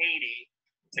into Haiti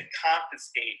to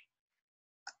confiscate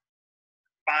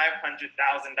 $500,000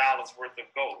 worth of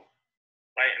gold,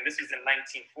 right? And this was in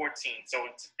 1914. So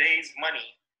in today's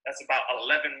money, that's about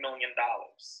 $11 million,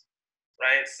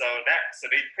 right? So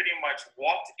they pretty much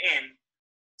walked in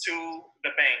to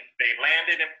the bank. They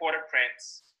landed in Port-au-Prince,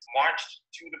 marched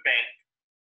to the bank,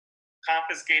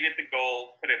 confiscated the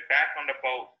gold, put it back on the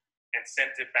boat, and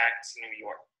sent it back to New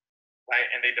York, right?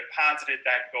 And they deposited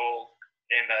that gold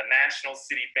in the National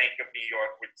City Bank of New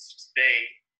York, which today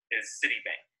is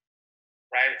Citibank,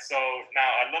 right? So now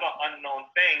a little unknown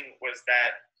thing was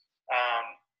that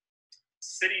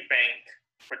Citibank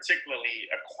particularly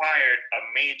acquired a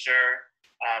major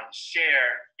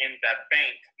share in that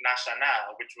Bank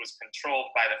National, which was controlled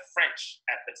by the French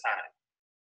at the time.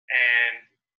 And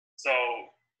so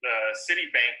the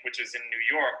Citibank, which is in New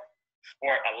York,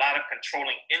 bore a lot of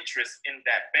controlling interest in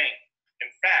that bank. In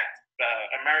fact,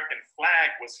 the American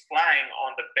flag was flying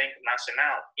on the Bank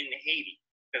National in Haiti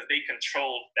because they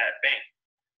controlled that bank.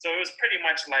 So it was pretty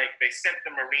much like they sent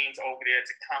the Marines over there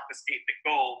to confiscate the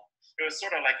gold. It was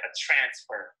sort of like a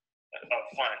transfer of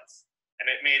funds. And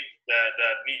it made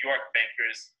the New York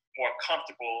bankers more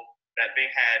comfortable that they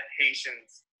had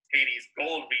Haiti's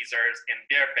gold reserves in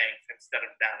their banks instead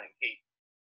of down in Haiti.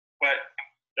 But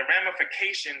the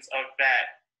ramifications of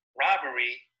that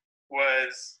robbery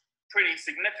was pretty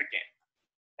significant,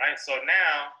 right? So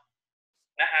now,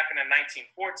 That happened in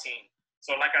 1914.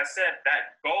 So like I said,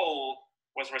 that gold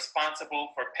was responsible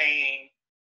for paying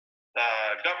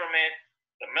the government,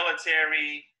 the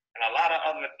military, and a lot of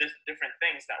other different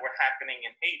things that were happening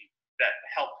in Haiti that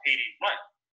helped Haiti run.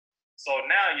 So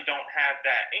now you don't have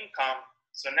that income.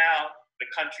 So now the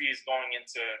country is going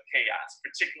into chaos,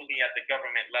 particularly at the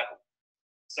government level.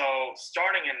 So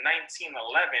starting in 1911,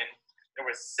 there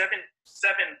were seven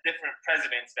different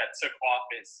presidents that took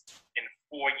office in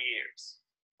 4 years,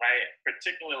 right?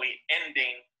 Particularly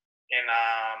ending in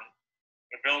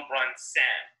Villebrun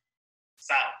Sam,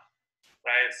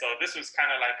 right? So this was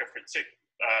kind of like a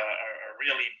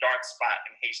really dark spot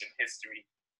in Haitian history,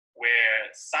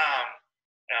 where Sam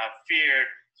feared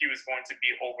he was going to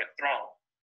be overthrown.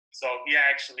 So he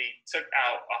actually took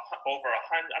out over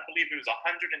 100, I believe it was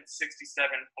 167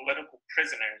 political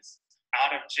prisoners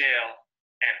out of jail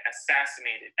and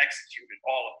executed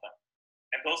all of them.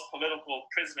 And those political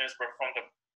prisoners were from the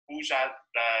bourgeoisie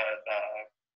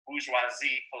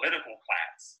political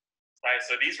class, right?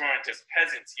 So these weren't just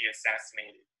peasants he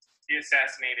assassinated. He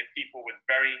assassinated people with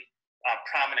very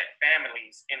prominent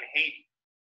families in Haiti.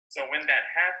 So when that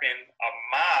happened, a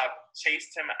mob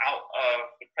chased him out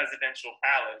of the presidential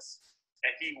palace,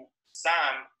 and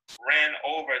Sam ran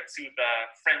over to the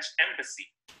French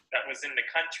embassy that was in the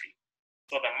country.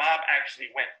 So the mob actually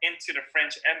went into the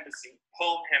French embassy,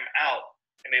 pulled him out,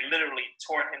 and they literally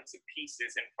tore him to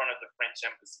pieces in front of the French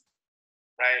embassy,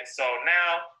 right? So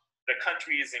now the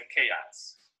country is in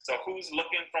chaos. So who's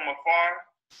looking from afar?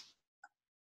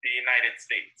 The United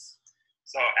States.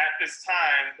 So at this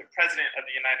time, the president of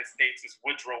the United States is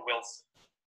Woodrow Wilson.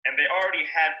 And they already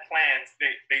had plans.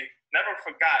 They never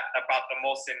forgot about the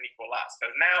Mont Saint-Nicolas,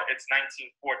 because now it's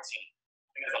 1914.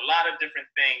 And there's a lot of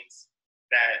different things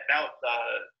that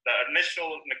the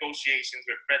initial negotiations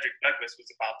with Frederick Douglass was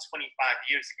about 25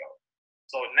 years ago.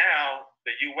 So now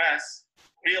the US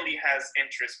really has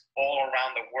interest all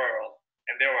around the world.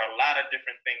 And there were a lot of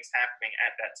different things happening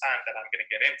at that time that I'm going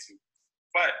to get into.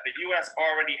 But the US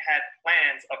already had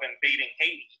plans of invading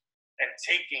Haiti and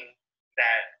taking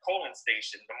that coaling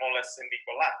station, the Mont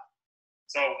Saint-Nicolas.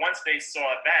 So once they saw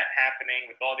that happening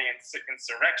with all the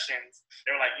insurrections,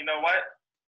 they were like, you know what?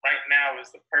 Right now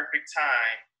is the perfect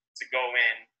time to go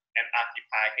in and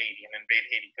occupy Haiti and invade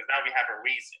Haiti, because now we have a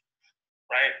reason,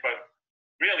 right? But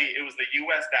really, it was the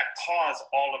US that caused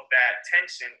all of that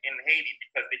tension in Haiti,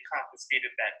 because they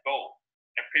confiscated that gold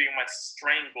and pretty much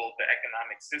strangled the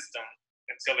economic system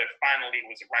until it finally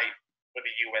was right for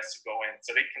the US to go in.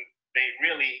 So they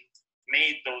really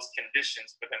made those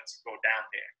conditions for them to go down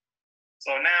there.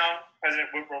 So now President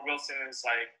Woodrow Wilson is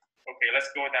like, okay, let's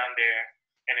go down there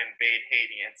and invade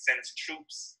Haiti, and sends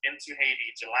troops into Haiti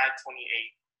July 28,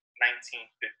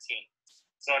 1915.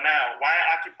 So now, why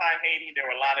occupy Haiti? There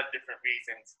were a lot of different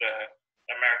reasons the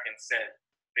Americans said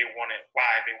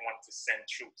why they wanted to send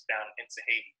troops down into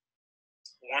Haiti.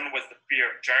 One was the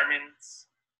fear of Germans,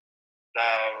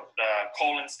 the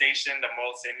coaling station, the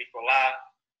Mont Saint-Nicolas,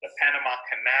 the Panama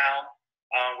Canal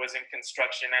was in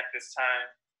construction at this time,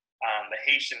 the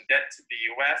Haitian debt to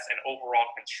the US, and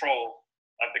overall control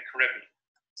of the Caribbean.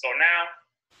 So now,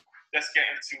 let's get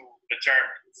into the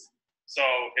Germans. So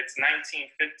it's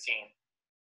 1915.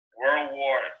 World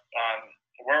War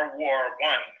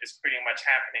I is pretty much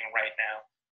happening right now,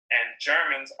 and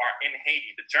Germans are in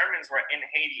Haiti. The Germans were in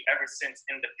Haiti ever since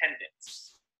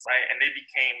independence, right? And they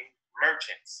became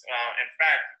merchants. In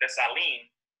fact,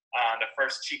 Dessalines, the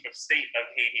first chief of state of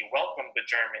Haiti, welcomed the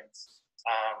Germans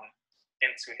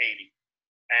into Haiti.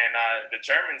 And the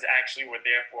Germans actually were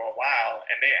there for a while,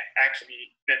 and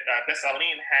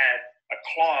Dessalines had a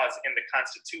clause in the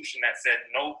Constitution that said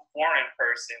no foreign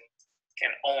person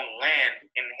can own land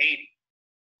in Haiti.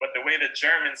 But the way the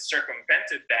Germans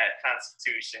circumvented that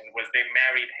Constitution was they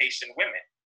married Haitian women.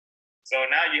 So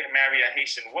now you marry a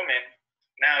Haitian woman,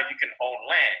 now you can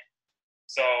own land.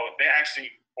 So they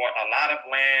actually bought a lot of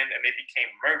land, and they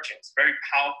became merchants, very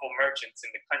powerful merchants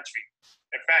in the country.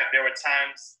 In fact, there were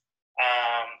times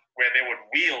where they would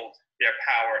wield their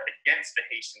power against the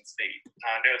Haitian state.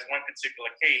 There was one particular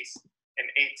case in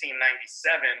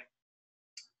 1897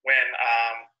 when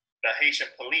the Haitian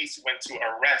police went to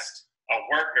arrest a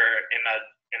worker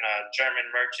in a German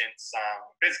merchant's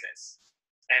business.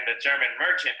 And the German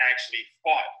merchant actually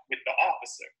fought with the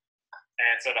officer.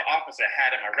 And so the officer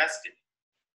had him arrested.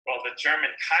 Well, the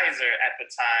German Kaiser at the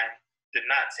time did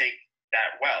not take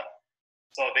that well.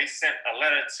 So they sent a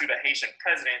letter to the Haitian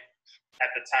president at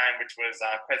the time, which was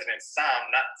President Sam,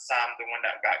 not Sam, the one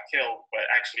that got killed, but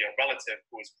actually a relative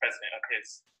who was president of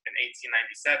his in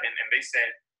 1897. And they said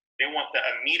they want the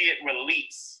immediate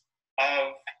release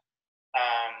of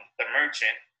the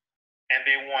merchant and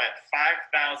they want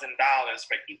 $5,000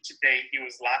 for each day he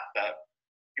was locked up.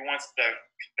 He wants the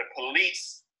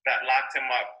police that locked him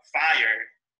up fired,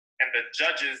 and the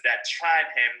judges that tried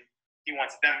him, he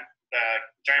wants them, the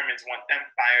Germans want them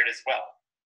fired as well,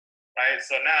 right?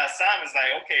 So now Sam is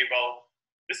like, okay, well,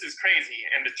 this is crazy.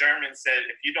 And the Germans said,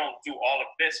 if you don't do all of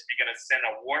this, we're going to send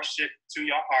a warship to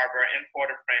your harbor in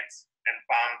Port-au-Prince and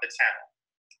bomb the town.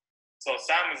 So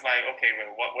Sam is like, okay,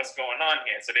 well, what's going on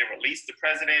here? So they release the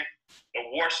president. The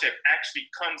warship actually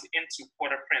comes into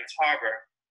Port-au-Prince harbor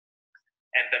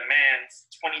and demands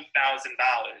 $20,000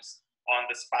 on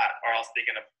the spot, or else they're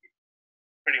going to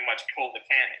pretty much pull the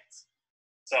cannons.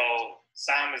 So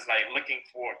Sam is like looking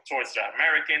towards the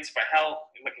Americans for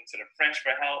help, looking to the French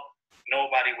for help.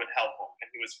 Nobody would help him, and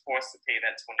he was forced to pay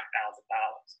that $20,000.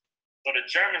 So the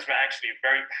Germans were actually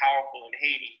very powerful in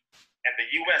Haiti, and the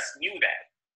U.S. knew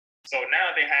that. So now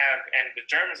they have, and the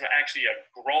Germans were actually a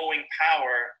growing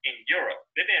power in Europe.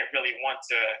 They didn't really want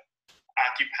to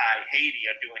occupy Haiti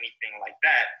or do anything like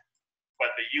that,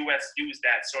 but the U.S. used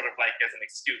that sort of like as an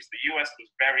excuse. The U.S. was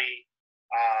very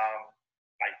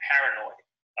like paranoid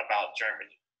about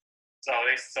Germany. So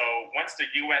once the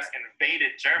U.S.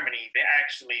 invaded Germany, they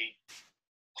actually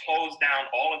closed down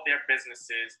all of their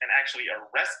businesses and actually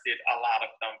arrested a lot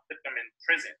of them, put them in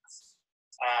prisons,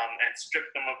 and stripped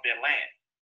them of their land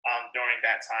during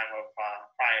that time of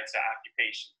prior to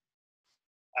occupation.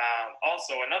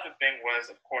 Also, another thing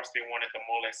was, of course, they wanted the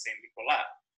Mole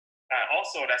Saint-Nicolas.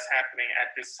 Also, that's happening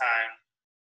at this time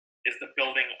is the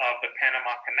building of the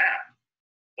Panama Canal.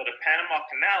 So the Panama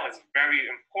Canal is very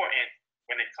important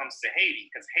when it comes to Haiti,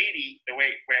 because Haiti,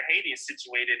 where Haiti is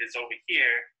situated is over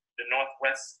here, the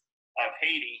northwest of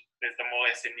Haiti, there's the Mole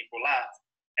Saint-Nicolas,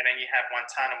 and then you have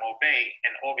Guantanamo Bay,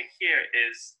 and over here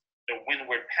is the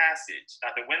Windward Passage.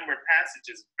 Now, the Windward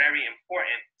Passage is very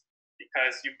important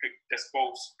because you could just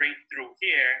go straight through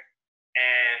here,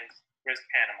 and where's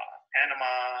Panama?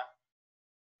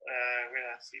 Where did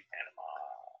I see Panama?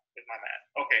 Where's my map?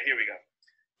 Okay, here we go.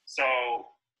 So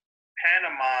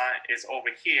Panama is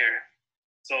over here.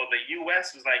 So the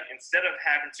U.S. was like, instead of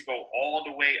having to go all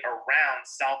the way around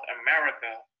South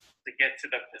America to get to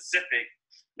the Pacific,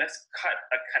 let's cut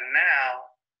a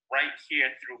canal right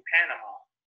here through Panama.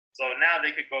 So now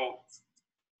they could go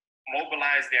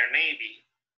mobilize their Navy,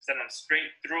 send them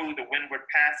straight through the Windward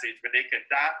Passage where they could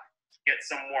dock, get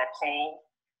some more coal,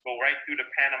 go right through the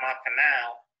Panama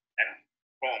Canal, and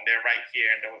boom, they're right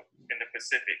here in the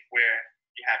Pacific, where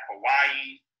you have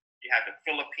Hawaii, you have the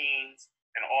Philippines,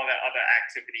 and all that other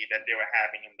activity that they were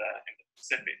having in the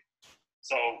Pacific.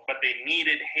 So, but they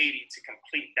needed Haiti to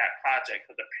complete that project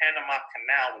because the Panama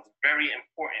Canal was very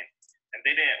important, and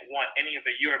they didn't want any of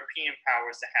the European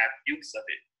powers to have use of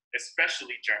it,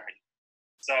 especially Germany.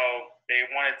 So they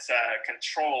wanted to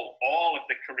control all of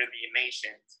the Caribbean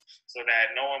nations so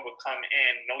that no one would come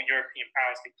in, no European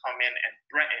powers could come in and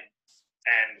threaten,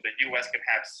 and the US could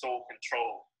have sole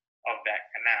control of that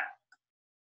canal.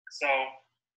 So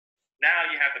now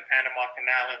you have the Panama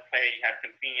Canal in play, you have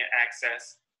convenient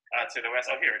access to the west.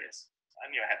 Oh, here it is. I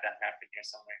knew I had that map in here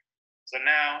somewhere. So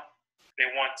now they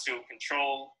want to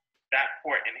control that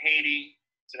port in Haiti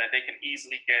so that they can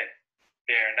easily get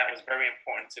there, and that was very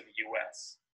important to the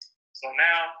U.S. So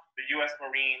now the U.S.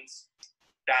 Marines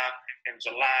dock in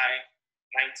July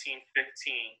 1915,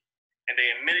 and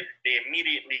they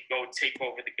immediately go take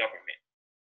over the government.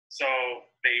 So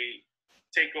they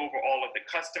take over all of the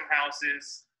custom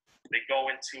houses, they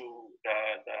go into the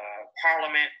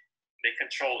parliament, they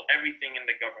control everything in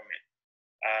the government.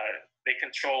 They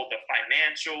control the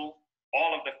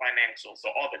all of the financial,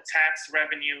 so all the tax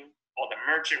revenue, all the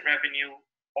merchant revenue,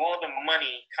 all the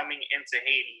money coming into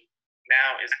Haiti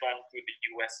now is going through the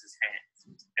US's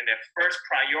hands. And their first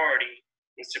priority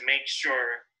was to make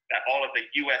sure that all of the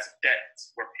US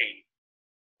debts were paid,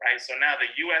 right? So now the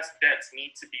US debts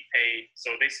need to be paid.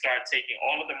 So they start taking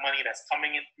all of the money that's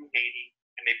coming in through Haiti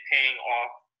and they're paying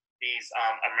off these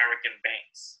American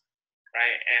banks,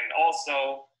 right? And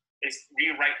also they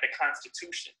rewrite the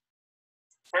Constitution.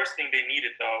 First thing they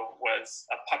needed though was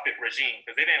a puppet regime,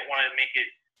 because they didn't want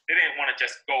to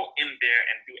just go in there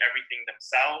and do everything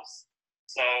themselves.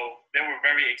 So they were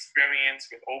very experienced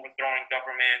with overthrowing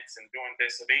governments and doing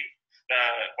this. So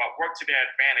what worked to their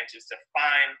advantage is to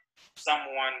find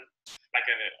someone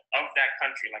of that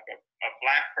country, like a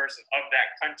Black person of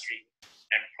that country,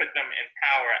 and put them in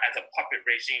power as a puppet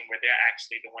regime where they're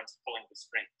actually the ones pulling the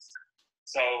strings.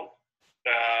 So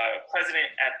the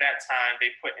president at that time they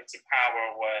put into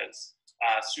power was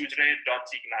Sudre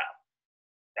Dotignan,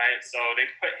 right? So they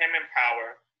put him in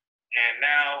power, and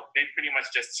now they're pretty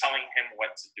much just telling him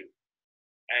what to do,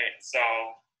 right? So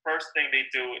first thing they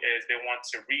do is they want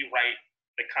to rewrite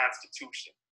the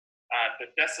Constitution.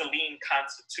 The Dessalines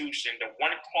Constitution, the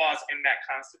one clause in that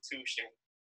Constitution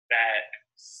that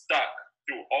stuck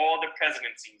through all the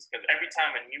presidencies, because every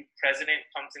time a new president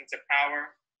comes into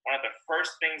power, one of the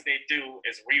first things they do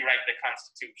is rewrite the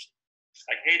Constitution.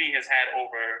 Like Haiti has had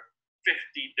over 50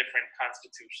 different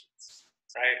constitutions,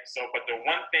 right? So, but the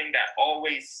one thing that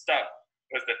always stuck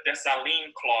was the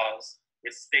Dessalines clause,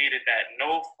 which stated that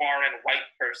no foreign white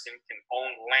person can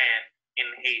own land in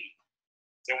Haiti.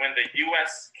 So when the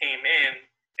U.S. came in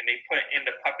and they put in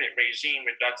the puppet regime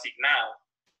with Dartignal,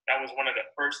 that was one of the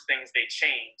first things they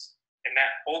changed. And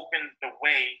that opened the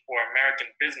way for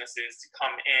American businesses to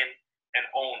come in and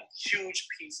own huge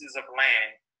pieces of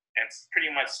land and pretty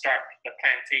much start the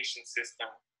plantation system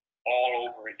all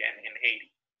over again in Haiti.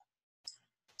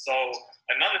 So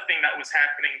another thing that was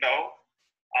happening though,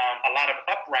 a lot of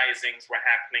uprisings were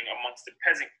happening amongst the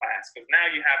peasant class, because now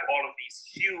you have all of these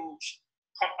huge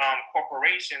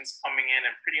corporations coming in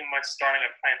and pretty much starting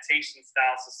a plantation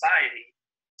style society.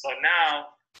 So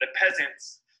now the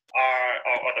peasants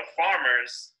or the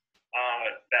farmers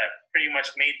that pretty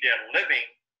much made their living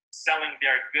selling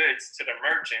their goods to the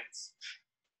merchants,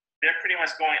 they're pretty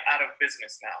much going out of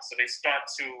business now. So they start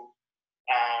to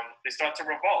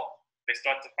revolt. They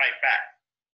start to fight back,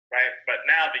 right? But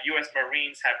now the U.S.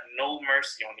 Marines have no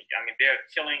mercy on them. I mean, they're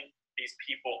killing these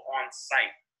people on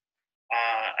sight.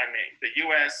 I mean, the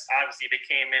U.S., obviously, they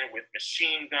came in with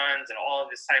machine guns and all of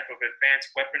this type of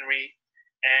advanced weaponry.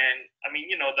 And, I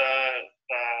mean, you know,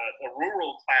 the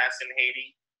rural class in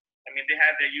Haiti, I mean, they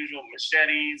had their usual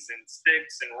machetes and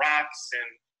sticks and rocks and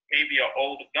maybe an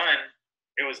old gun.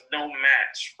 It was no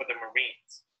match for the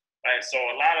Marines, right? So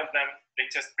a lot of them, they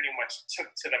just pretty much took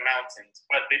to the mountains,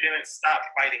 but they didn't stop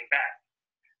fighting back,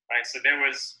 right? So there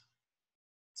was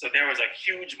a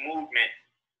huge movement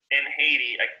in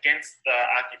Haiti against the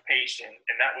occupation,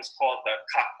 and that was called the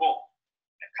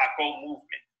Kako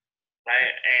movement,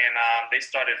 right? And they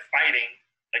started fighting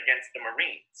against the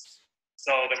Marines.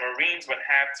 So the Marines would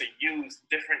have to use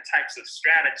different types of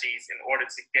strategies in order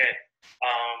to get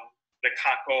the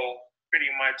Kako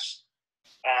pretty much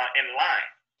in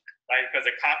line, right? Because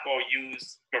the Kako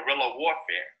used guerrilla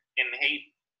warfare in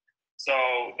Haiti. So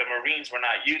the Marines were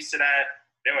not used to that.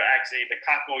 The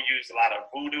Kako used a lot of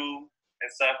voodoo and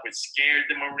stuff, which scared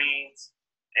the Marines.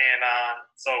 And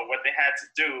so what they had to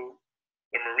do,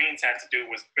 the Marines had to do,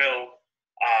 was build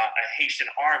a Haitian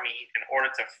army in order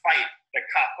to fight the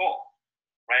Kako,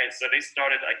 right? So they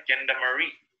started a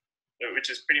gendarmerie, which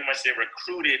is pretty much they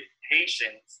recruited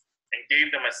Haitians and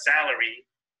gave them a salary,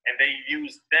 and they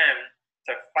used them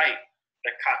to fight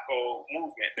the Kako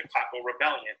movement, the Kako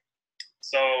rebellion.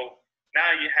 So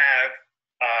now you have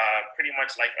pretty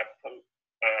much like a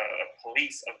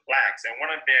police of blacks, and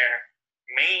one of their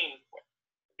main,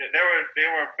 they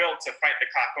were built to fight the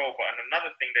Kako, but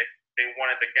another thing that they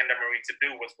wanted the gendarmerie to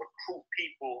do was recruit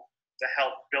people to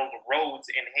help build roads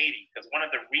in Haiti, because one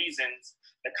of the reasons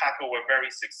the Kako were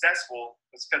very successful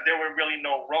was because there were really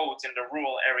no roads in the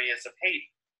rural areas of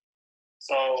Haiti.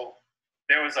 So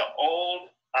there was an old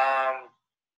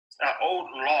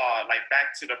law, like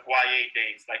back to the Boyer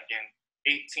days, like in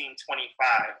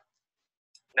 1825,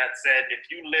 that said if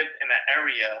you lived in an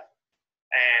area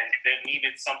and they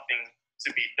needed something to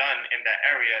be done in that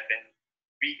area, then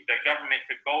the government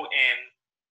could go in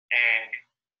and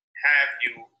have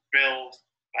you build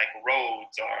like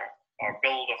roads or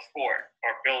build a fort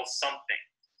or build something.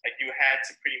 Like you had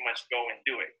to pretty much go and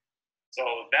do it. So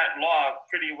that law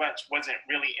pretty much wasn't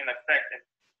really in effect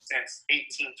since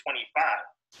 1825.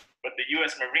 But the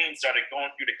U.S. Marines started going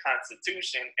through the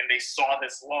Constitution, and they saw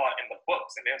this law in the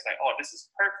books, and they was like, oh, this is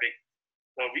perfect.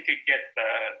 So we could get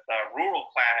the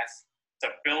rural class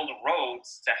to build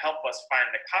roads to help us find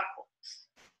the Kako.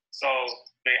 So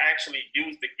they actually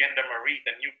used the gendarmerie,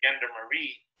 the new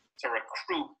gendarmerie, to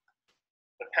recruit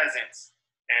the peasants.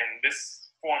 And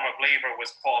this form of labor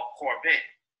was called corvée.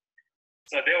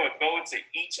 So they would go to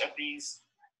each of these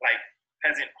like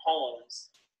peasant homes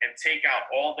and take out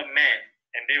all the men,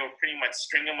 and they would pretty much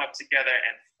string them up together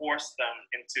and force them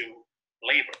into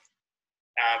labor,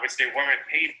 which they weren't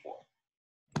paid for.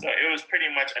 So it was pretty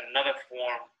much another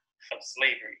form of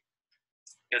slavery,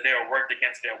 because they were worked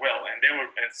against their will. And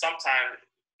sometimes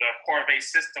the corvée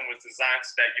system was designed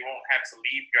so that you won't have to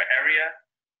leave your area.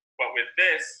 But with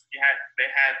this, they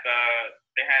had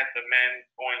the men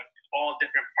going all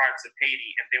different parts of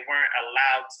Haiti, and they weren't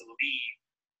allowed to leave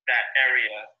that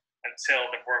area until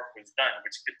the work was done,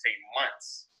 which could take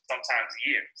months, sometimes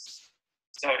years.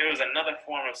 So it was another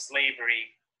form of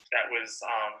slavery that was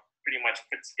pretty much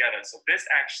put together. So this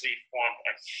actually formed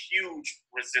a huge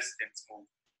resistance movement.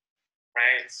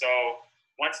 right? So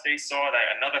once they saw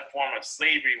that another form of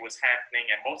slavery was happening,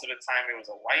 and most of the time it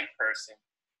was a white person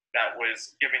that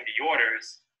was giving the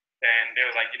orders, then they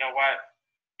were like, you know what?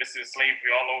 This is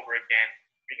slavery all over again.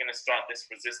 We're going to start this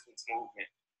resistance movement.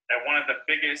 And one of the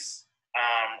biggest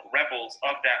rebels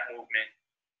of that movement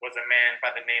was a man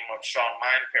by the name of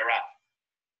Charlemagne Perrat.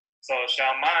 So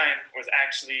Charlemagne was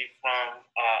actually from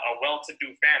a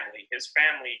well-to-do family. His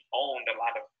family owned a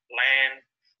lot of land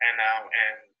and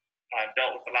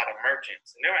dealt with a lot of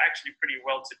merchants. And they were actually pretty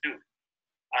well-to-do.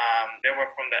 They were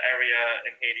from the area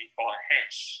in Haiti called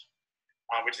Hench,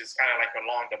 which is kind of like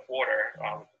along the border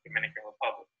with the Dominican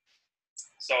Republic.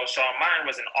 So Charlemagne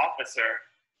was an officer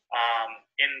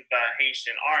in the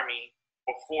Haitian army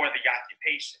before the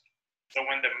occupation. So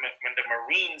when the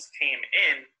Marines came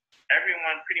in,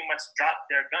 everyone pretty much dropped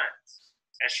their guns.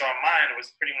 And Charlemagne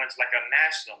was pretty much like a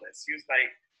nationalist. He was like,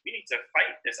 we need to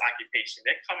fight this occupation.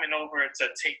 They're coming over to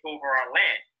take over our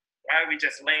land. Why are we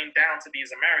just laying down to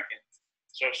these Americans?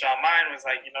 So Charlemagne was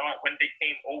like, you know what, when they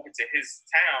came over to his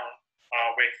town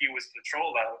where he was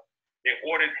control of, they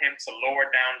ordered him to lower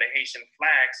down the Haitian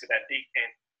flag so that they can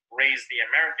raise the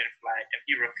American flag, and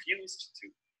he refused to.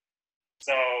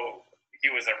 So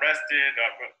he was arrested.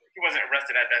 He wasn't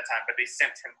arrested at that time, but they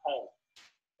sent him home,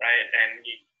 right? And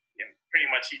pretty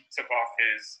much he took off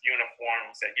his uniform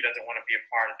and said he doesn't want to be a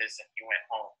part of this, and he went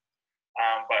home.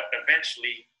 But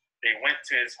eventually, they went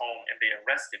to his home and they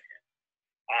arrested him.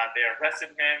 They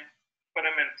arrested him, put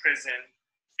him in prison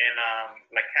in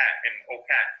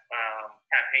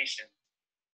Cap Haitian,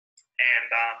 and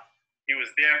he was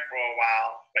there for a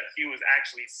while. But he was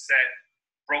actually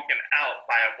broken out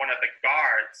by one of the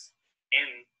guards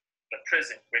in the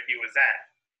prison where he was at.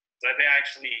 So they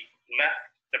actually left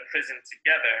the prison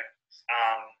together,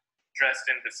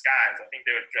 dressed in disguise. I think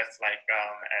they were dressed like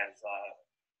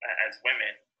as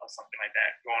women or something like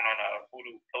that, going on a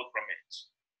voodoo pilgrimage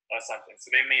or something.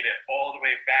 So they made it all the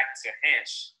way back to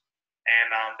Hench,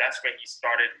 and that's where he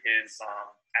started his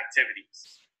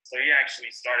activities. So he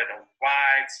actually started a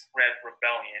widespread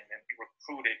rebellion, and he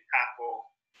recruited Caco.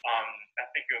 I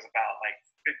think it was about like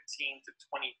 15 to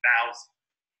 20,000.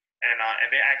 And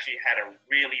they actually had a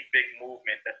really big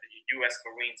movement that the U.S.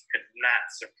 Marines could not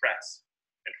suppress.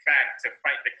 In fact, to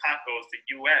fight the Cacos, the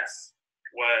U.S.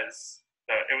 was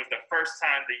the first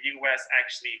time the U.S.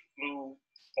 actually flew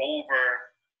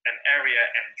over an area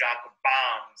and dropped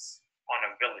bombs on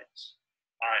a village.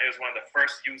 It was one of the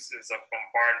first uses of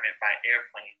bombardment by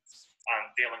airplanes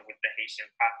dealing with the Haitian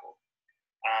Caco.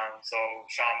 So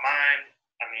Charlemagne,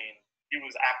 I mean, he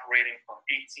was operating from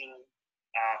 1918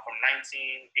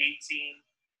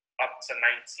 up to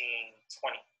 1919,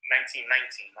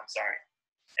 I'm sorry.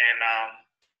 And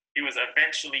he was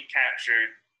eventually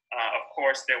captured. Of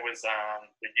course, there was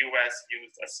the U.S.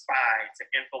 used a spy to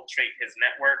infiltrate his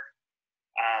network.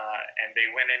 And they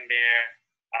went in there,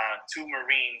 2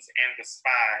 Marines and the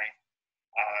spy.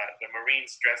 The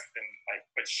Marines dressed in, like,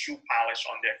 put shoe polish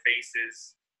on their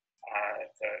faces,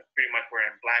 to pretty much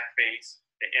wearing blackface.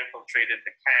 They infiltrated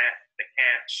the camp,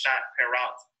 shot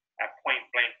Perrat at point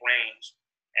blank range,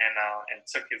 and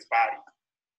took his body.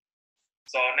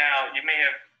 So now you may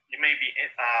be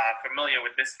familiar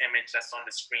with this image that's on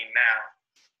the screen now.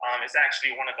 It's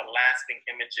actually one of the lasting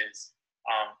images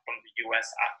from the U.S.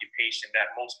 occupation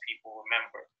that most people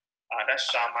remember. That's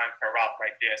Charlemagne Perrat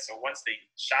right there. So once they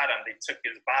shot him, they took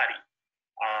his body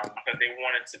because they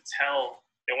wanted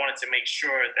to make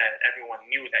sure that everyone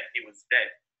knew that he was dead.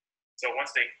 So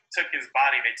once they took his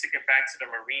body, they took it back to the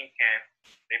Marine camp.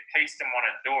 They placed him on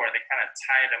a door. They kind of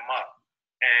tied him up.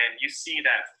 And you see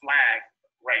that flag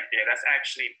right there. That's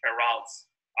actually Perrat's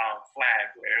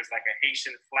flag, where it's like a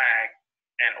Haitian flag.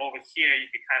 And over here, you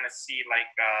can kind of see like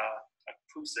a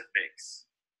crucifix,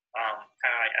 kind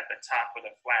of like at the top of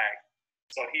the flag.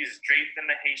 So he's draped in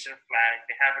the Haitian flag.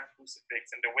 They have a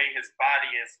crucifix. And the way his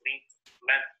body is linked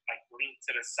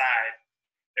to the side,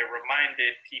 it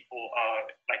reminded people of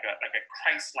like a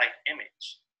Christ-like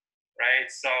image,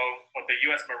 right? So for the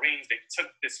U.S. Marines, they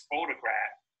took this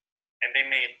photograph and they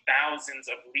made thousands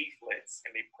of leaflets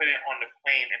and they put it on the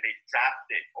plane and they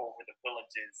dropped it over the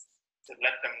villages to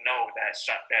let them know that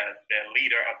the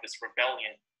leader of this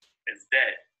rebellion is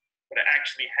dead. But it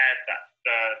actually had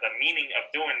the meaning of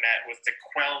doing that was to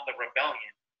quell the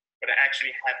rebellion, but it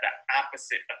actually had the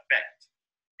opposite effect.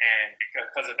 And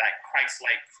because of that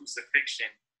Christ-like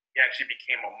crucifixion, he actually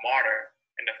became a martyr,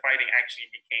 and the fighting actually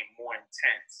became more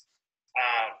intense.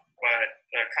 But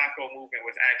the Caco movement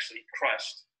was actually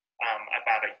crushed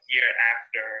about a year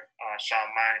after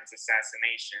Charlemagne's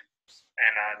assassination,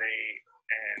 and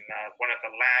one of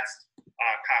the last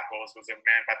Cacos was a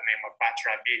man by the name of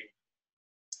Batrabi,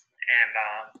 and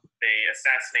they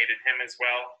assassinated him as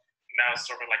well. And that was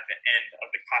sort of like the end of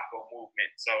the Kako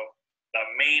movement. So the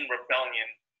main rebellion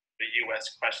the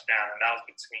U.S. crushed down, and that was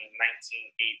between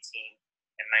 1918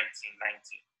 and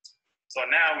 1919. So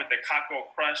now with the Kako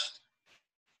crushed,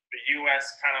 the U.S.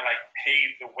 kind of like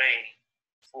paved the way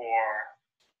for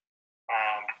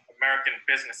American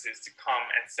businesses to come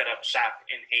and set up shop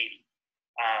in Haiti.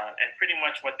 And pretty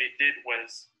much what they did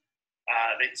was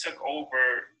they took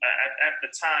over, at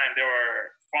the time, there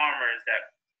were farmers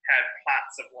that had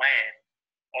plots of land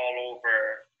all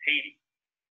over Haiti.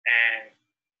 And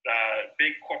the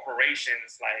big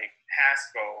corporations like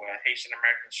Hasco, a Haitian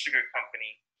American sugar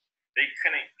company, they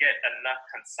couldn't get enough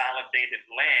consolidated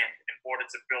land in order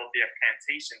to build their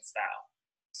plantation style.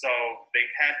 So they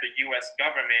had the U.S.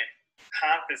 government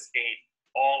confiscate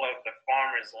all of the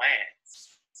farmers'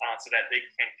 lands so that they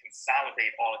can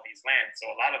consolidate all of these lands. So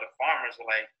a lot of the farmers were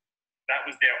like, that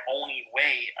was their only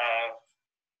way of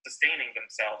sustaining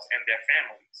themselves and their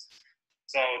families.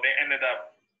 So they ended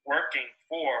up working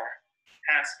for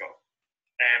Hasco.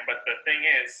 But the thing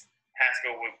is,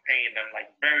 Hasco was paying them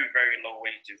like very, very low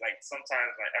wages. Like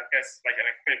sometimes, like I guess like an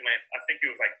equivalent, I think it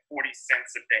was like 40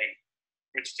 cents a day,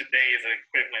 which today is an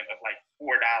equivalent of like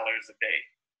 $4 a day.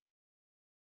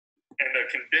 And the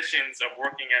conditions of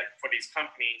working for these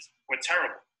companies were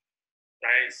terrible,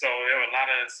 right? So there were a lot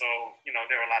of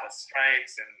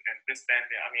strikes and this, that,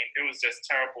 I mean, it was just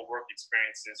terrible work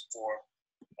experiences for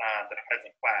the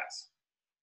peasant class.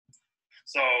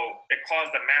 So it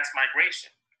caused a mass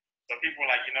migration. So people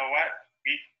were like, you know what?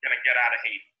 We're going to get out of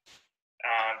Haiti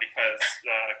because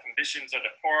the conditions are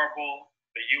deplorable.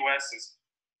 The U.S. is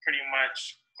pretty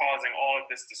much causing all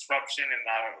of this disruption in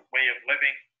our way of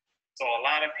living. So a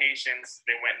lot of Haitians,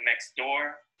 they went next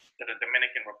door to the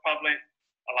Dominican Republic.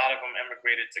 A lot of them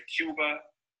emigrated to Cuba.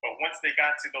 But once they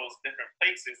got to those different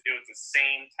places, it was the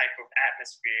same type of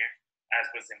atmosphere as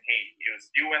was in Haiti. It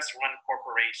was U.S.-run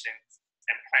corporations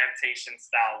and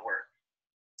plantation-style work.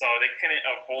 So they couldn't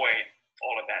avoid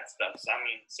all of that stuff. So, I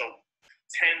mean, so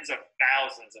tens of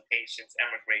thousands of Haitians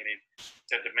emigrated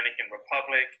to Dominican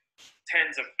Republic.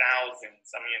 Tens of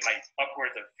thousands, I mean, like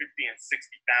upwards of 50 and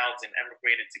 60,000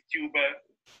 emigrated to Cuba,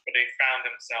 but they found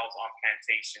themselves on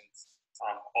plantations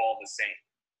all the same,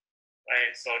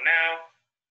 right? So now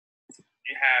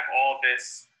you have all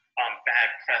this bad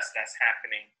press that's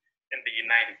happening in the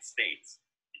United States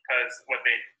because what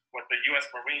the U.S.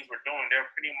 Marines were doing, they were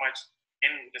pretty much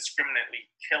indiscriminately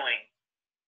killing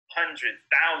hundreds,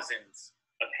 thousands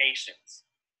of Haitians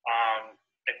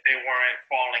if they weren't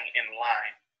falling in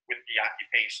line with the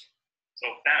occupation.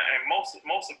 So that, and most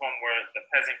of them were the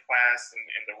peasant class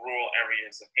in the rural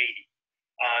areas of Haiti.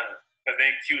 But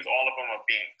they accused all of them of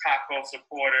being Kako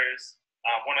supporters.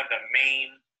 One of the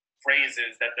main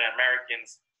phrases that the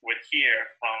Americans would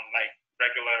hear from like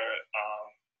regular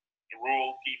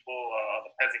rural people,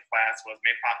 the peasant class, was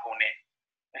 "me pa connaît."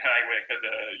 Like, because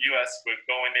the U.S. would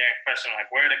go in there and question,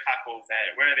 like, where are the Kakos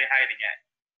at? Where are they hiding at?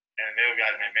 And they would be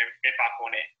like, "Me pa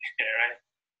connaît," right?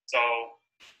 So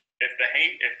if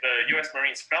the U.S.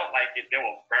 Marines felt like it, they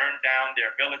will burn down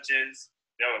their villages.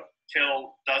 They would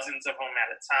kill dozens of them at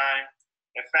a time.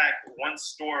 In fact, one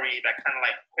story that kind of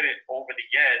like put it over the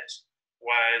edge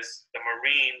was the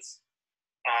Marines.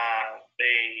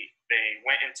 They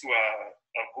went into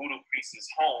a voodoo priest's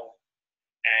home,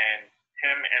 and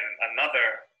him and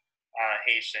another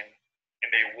Haitian, and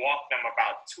they walked them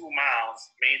about 2 miles,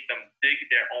 made them dig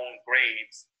their own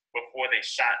graves before they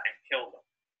shot and killed them.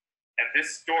 And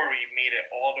this story made it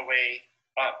all the way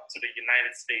up to the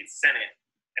United States Senate.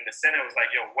 And the Senate was like,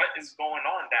 yo, what is going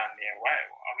on down there? Why?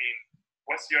 I mean,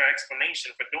 what's your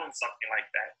explanation for doing something like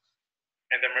that?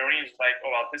 And the Marines were like,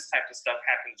 oh, well, this type of stuff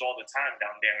happens all the time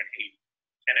down there in Haiti.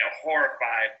 And it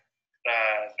horrified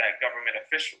that government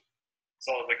official.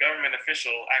 So the government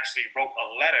official actually wrote a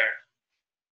letter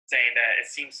saying that it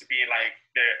seems to be like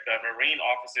the Marine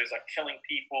officers are killing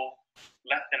people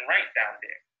left and right down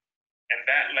there. And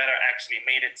that letter actually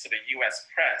made it to the U.S.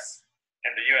 press,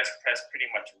 and the U.S. press pretty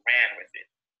much ran with it.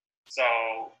 So,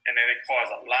 and then it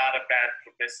caused a lot of bad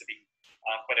publicity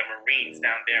for the Marines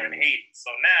down there in Haiti.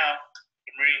 So now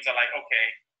the Marines are like, okay,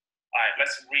 all right,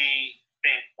 let's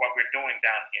rethink what we're doing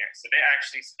down here. So they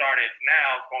actually started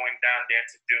now going down there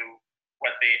to do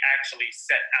what they actually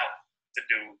set out to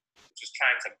do, which is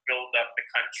trying to build up the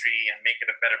country and make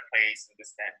it a better place and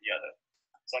this, that, and the other.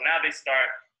 So now they start,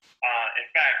 in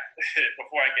fact,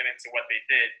 before I get into what they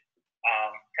did,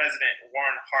 President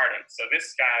Warren Harding, so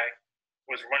this guy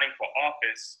was running for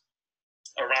office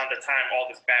around the time all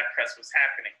this bad press was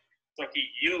happening. So he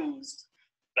used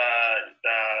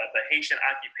the Haitian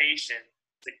occupation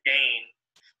to gain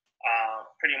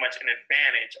pretty much an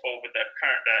advantage over the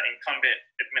incumbent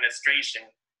administration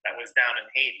that was down in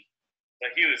Haiti. So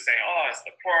he was saying, oh, it's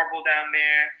deplorable down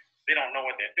there. They don't know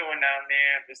what they're doing down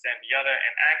there, this, that, and the other.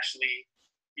 And actually,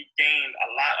 he gained a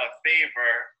lot of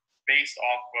favor based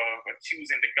off of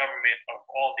accusing the government of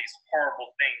all these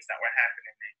horrible things that were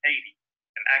happening in Haiti,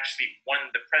 and actually won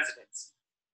the presidency.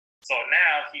 So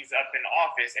now he's up in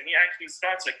office, and he actually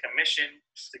starts a commission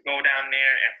to go down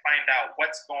there and find out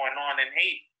what's going on in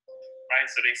Haiti, right?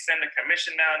 So they send a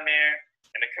commission down there,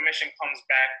 and the commission comes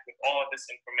back with all of this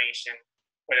information,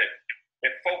 but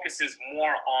it focuses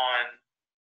more on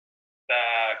the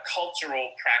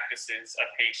cultural practices of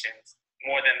Haitians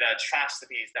more than the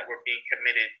atrocities that were being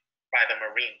committed by the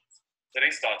Marines. So they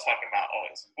start talking about, oh,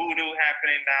 it's voodoo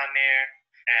happening down there,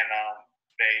 and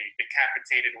they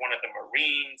decapitated one of the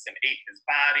Marines and ate his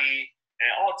body, and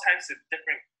all types of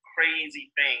different crazy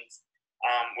things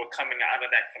were coming out of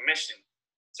that commission.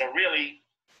 So really,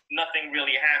 nothing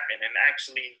really happened, and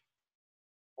actually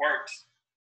worked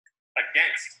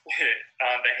against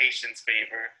the Haitians'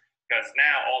 favor, because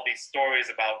now all these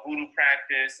stories about voodoo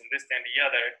practice and this and the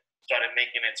other started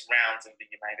making its rounds in the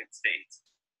United States.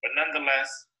 But nonetheless,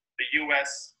 the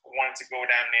U.S. wanted to go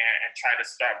down there and try to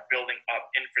start building up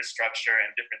infrastructure and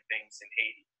different things in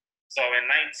Haiti. So in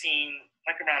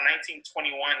around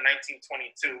 1921,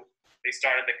 1922, they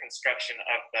started the construction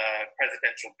of the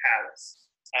presidential palace.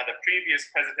 The previous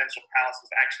presidential palace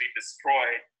was actually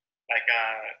destroyed,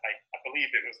 I believe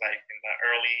it was like in the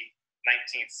early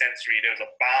 19th century. There was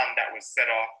a bomb that was set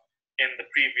off in the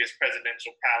previous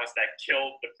presidential palace that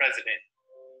killed the president.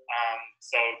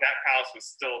 So that palace was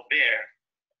still there.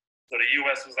 So the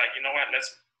U.S. was like, you know what, let's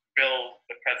build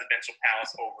the presidential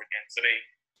palace over again. So they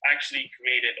actually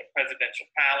created a presidential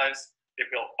palace. They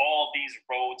built all these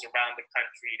roads around the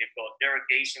country. They built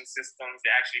irrigation systems.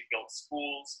 They actually built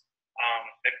schools.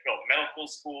 They built medical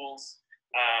schools.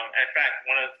 In fact,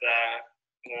 one of the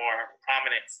more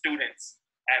prominent students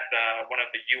at one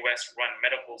of the U.S.-run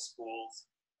medical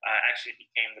schools actually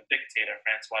became the dictator.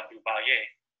 Francois Duvalier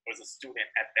was a student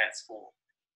at that school.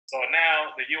 So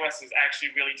now the U.S. is actually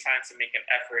really trying to make an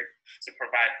effort to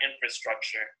provide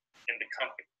infrastructure in the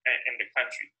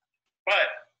country. But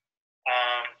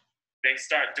they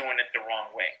start doing it the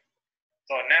wrong way.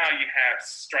 So now you have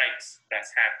strikes that's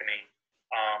happening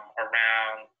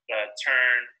around the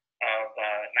turn of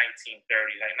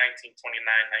 1930, like 1929,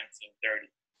 1930.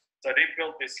 So they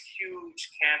built this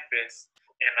huge campus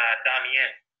in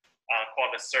Damien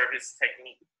called the Service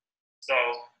Technique. So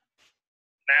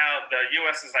now the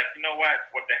U.S. is like, you know what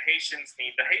the Haitians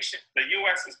need, the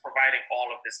U.S. is providing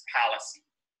all of this policy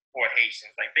for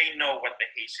Haitians. Like, they know what the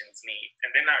Haitians need,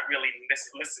 and they're not really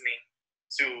listening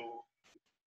to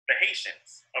the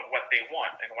Haitians of what they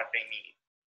want and what they need.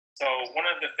 So one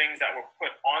of the things that were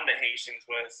put on the Haitians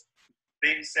was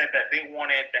they said that they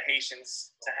wanted the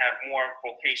Haitians to have more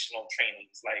vocational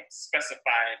trainings, like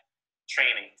specified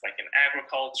trainings, like in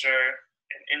agriculture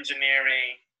and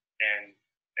engineering and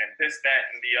this, that,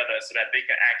 and the other, so that they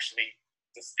can actually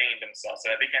sustain themselves, so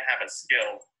that they can have a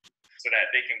skill, so that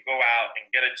they can go out and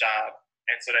get a job,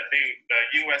 and so that the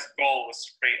U.S. goal was to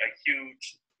create a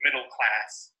huge middle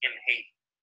class in Haiti.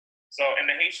 So, and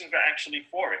the Haitians were actually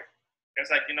for it. It's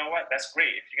like, you know what, that's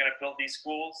great. If you're going to build these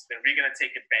schools, then we're going to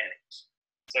take advantage.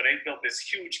 So they built this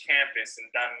huge campus in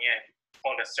Damien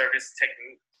called the Service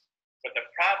Technique. But the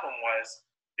problem was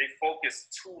they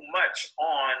focused too much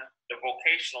on the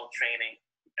vocational training,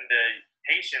 and the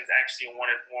Haitians actually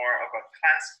wanted more of a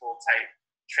classical type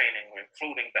training,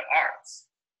 including the arts.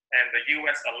 And the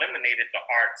U.S. eliminated the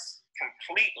arts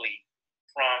completely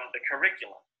from the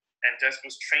curriculum and just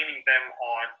was training them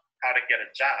on how to get a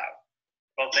job.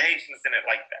 Well, the Haitians didn't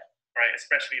like that, right?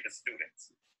 Especially the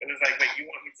students. It was like, wait, you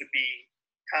want me to be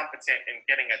competent in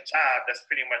getting a job? That's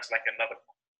pretty much like another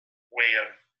way of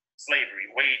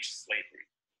slavery, wage slavery,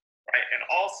 right? And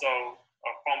also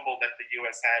a fumble that the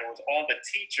U.S. had was all the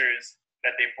teachers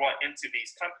that they brought into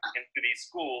these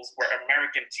schools were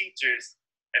American teachers,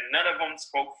 and none of them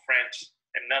spoke French,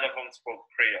 and none of them spoke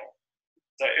Creole.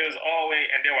 So it was always,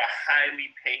 and they were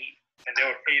highly paid, and they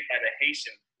were paid by the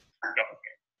Haitian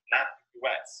government, not the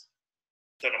U.S.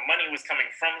 So the money was coming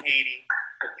from Haiti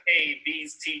to pay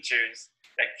these teachers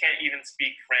that can't even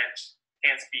speak French,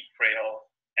 can't speak Creole,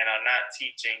 and are not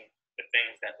teaching the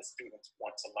things that the students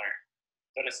want to learn.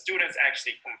 So the students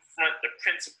actually confront the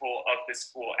principal of this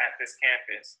school at this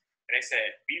campus, and they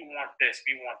said, we want this,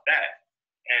 we want that.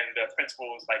 And the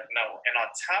principal was like, no. And on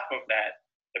top of that,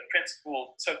 the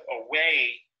principal took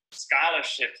away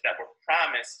scholarships that were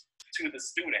promised to the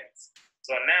students.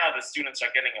 So now the students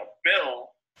are getting a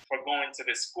bill for going to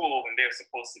this school when they're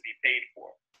supposed to be paid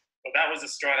for. So that was the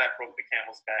straw that broke the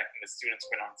camel's back, and the students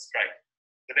went on strike.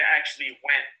 So they actually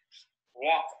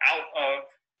walked out of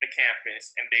the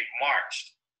campus, and they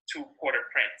marched to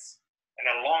Port-au-Prince. And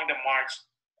along the march,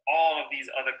 all of these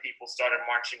other people started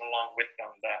marching along with them.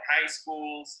 The high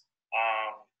schools,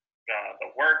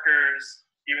 the workers,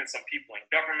 even some people in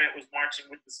government was marching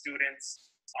with the students.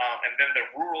 And then the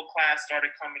rural class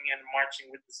started coming in, marching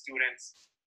with the students.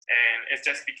 And it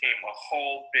just became a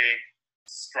whole big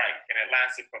strike, and it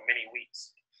lasted for many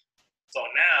weeks. So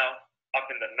now, up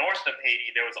in the north of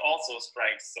Haiti, there was also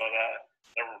strikes. So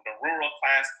the rural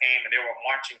class came, and they were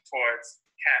marching towards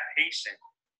Cap Haitian.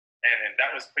 And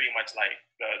that was pretty much like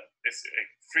it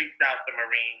freaked out the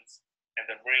Marines, and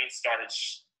the Marines started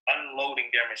unloading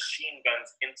their machine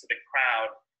guns into the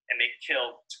crowd, and they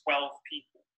killed 12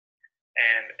 people.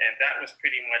 And that was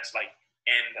pretty much like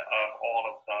end of all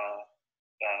of the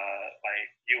like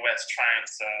U.S. trying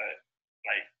to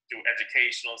like do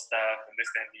educational stuff and this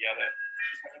and the other.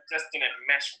 It just didn't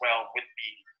mesh well with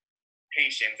the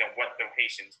Haitians and what the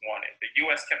Haitians wanted. The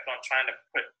U.S. kept on trying to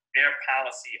put their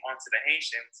policy onto the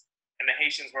Haitians, and the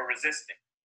Haitians were resisting.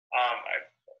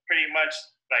 Pretty much,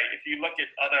 like if you look at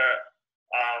other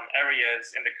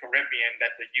areas in the Caribbean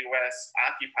that the U.S.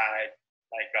 occupied,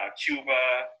 like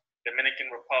Cuba,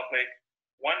 Dominican Republic,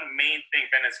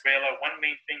 Venezuela, one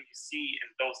main thing you see in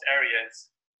those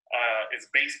areas is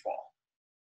baseball,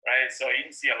 right? So you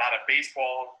can see a lot of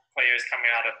baseball players coming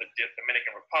out of the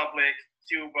Dominican Republic,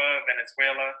 Cuba,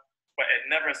 Venezuela, but it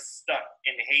never stuck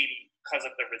in Haiti because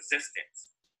of the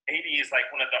resistance. Haiti is like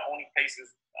one of the only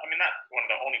places, I mean, not one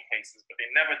of the only places, but they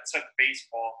never took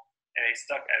baseball, and they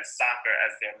stuck as soccer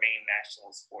as their main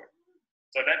national sport.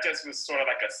 So that just was sort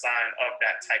of like a sign of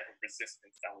that type of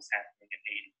resistance that was happening in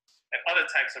Haiti. And other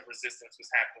types of resistance was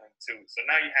happening too. So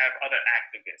now you have other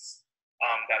activists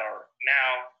that are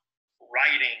now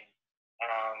writing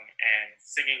and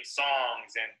singing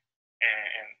songs and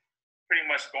pretty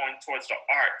much going towards the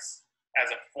arts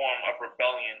as a form of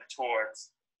rebellion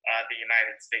towards the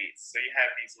United States. So you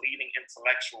have these leading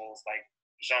intellectuals like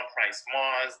Jean Price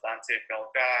Mars, Dante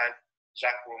Bellegarde,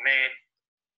 Jacques Roumain,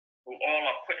 who all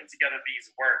are putting together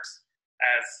these works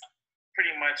as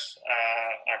pretty much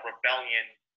a rebellion,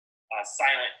 a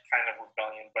silent kind of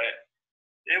rebellion, but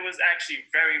it was actually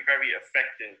very, very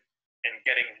effective in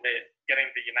getting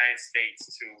the United States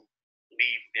to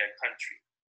leave their country.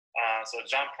 So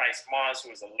Jean Price Mars,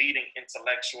 who was a leading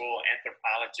intellectual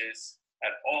anthropologist,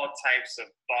 had all types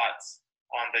of thoughts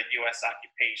on the U.S.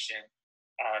 occupation.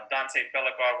 Dante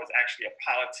Bellegarde was actually a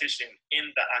politician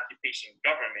in the occupation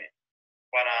government.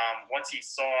 But once he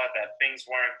saw that things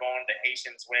weren't going the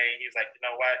Haitians' way, he was like, you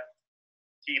know what?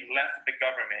 He left the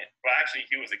government. Well, actually,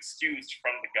 he was excused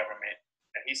from the government,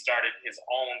 and he started his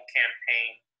own campaign,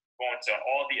 going to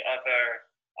all the other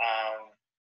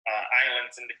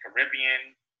islands in the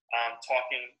Caribbean,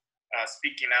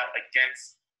 speaking out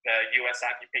against the U.S.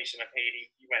 occupation of Haiti.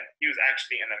 He was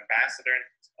actually an ambassador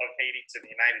of Haiti to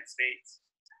the United States.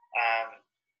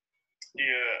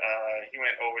 He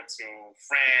went over to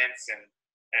France and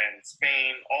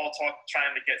Spain, all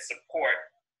trying to get support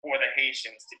for the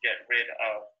Haitians to get rid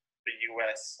of the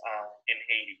U.S. In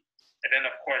Haiti. And then,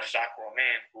 of course, Jacques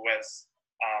Roumain, who was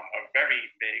a very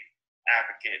big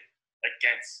advocate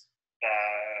against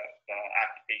the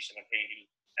occupation of Haiti.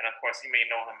 And of course, you may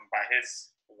know him by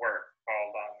his work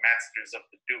called Masters of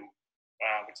the Dew,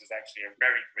 which is actually a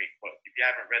very great book. If you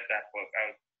haven't read that book,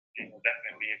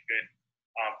 definitely a good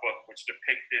book, which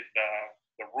depicted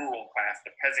the rural class,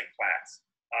 the peasant class.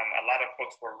 A lot of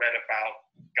books were read about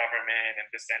government and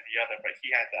this and the other, but he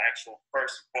had the actual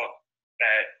first book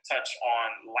that touched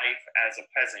on life as a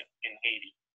peasant in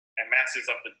Haiti. And Masters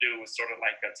of the Dew was sort of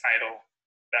like a title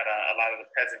that a lot of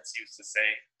the peasants used to say,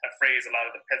 a phrase a lot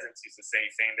of the peasants used to say,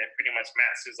 saying they're pretty much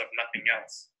masters of nothing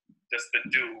else, just the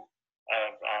dew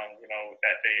of,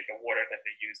 the water that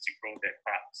they use to grow their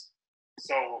crops.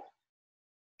 So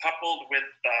coupled with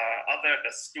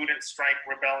the student strike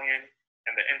rebellion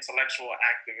and the intellectual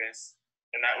activists,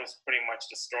 and that was pretty much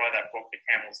the straw that broke the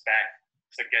camel's back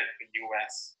to get the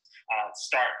U.S.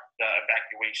 Start the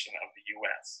evacuation of the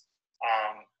U.S.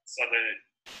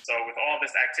 So with all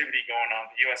this activity going on,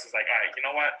 the U.S. is like, all right, you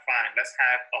know what? Fine, let's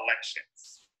have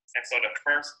elections. And so the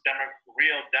first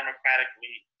real democratic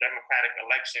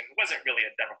election wasn't really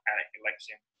a democratic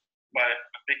election, but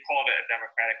they called it a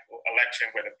democratic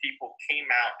election where the people came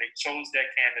out, they chose their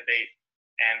candidate,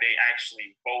 and they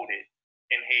actually voted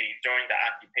in Haiti during the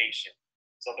occupation.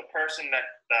 So the person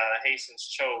that the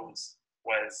Haitians chose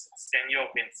was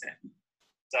Senor Vincent.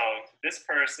 So this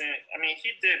person, I mean,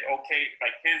 he did okay.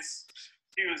 Like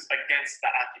he was against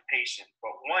the occupation,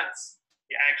 but once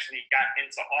he actually got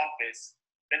into office,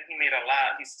 then he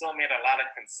still made a lot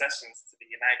of concessions to the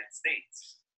United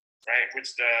States, right?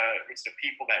 Which the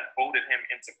people that voted him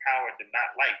into power did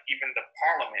not like. Even the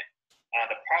parliament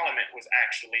was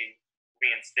actually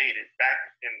reinstated. Back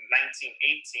in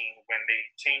 1918, when they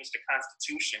changed the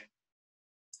Constitution,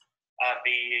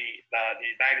 the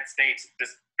United States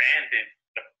disbanded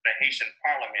the Haitian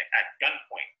parliament at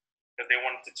gunpoint because they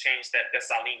wanted to change that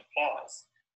Dessalines clause.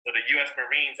 So the U.S.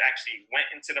 Marines actually went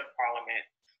into the parliament.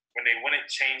 When they wouldn't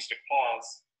change the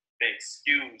clause, they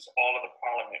excused all of the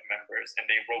parliament members and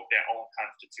they wrote their own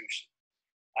constitution.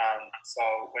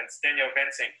 So when Steno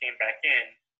Vincent came back in,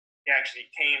 he actually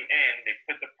came in, they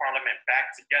put the parliament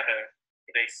back together,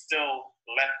 but they still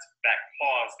left that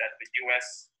clause that the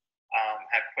U.S.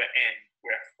 Had put in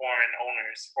where foreign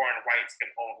whites can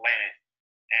own land.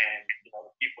 And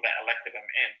the people that elected them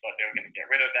in thought they were going to get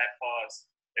rid of that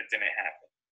clause. It didn't happen.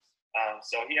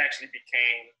 So he actually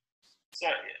became,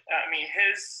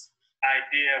 his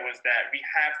idea was that we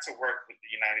have to work with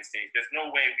the United States. There's no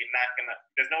way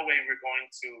we're going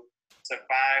to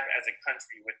survive as a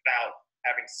country without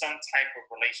having some type of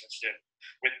relationship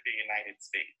with the United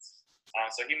States.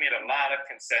 So he made a lot of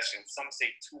concessions. Some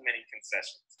say too many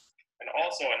concessions. And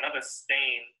also another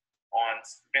stain on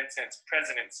Vincent's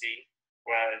presidency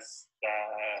was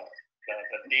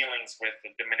the dealings with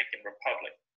the Dominican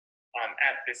Republic.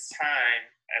 At the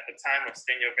time of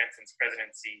Steno Vincent's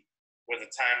presidency was a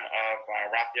time of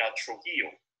Rafael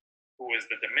Trujillo, who was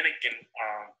the Dominican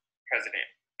president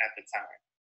at the time.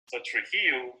 So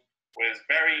Trujillo was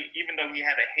even though he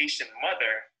had a Haitian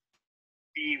mother,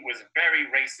 he was very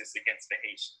racist against the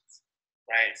Haitians,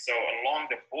 right? So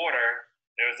along the border,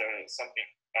 there was an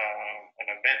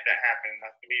event that happened,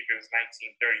 I believe it was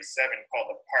 1937,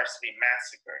 called the Parsley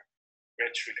Massacre, where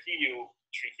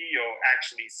Trujillo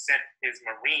actually sent his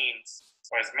Marines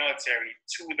or his military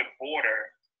to the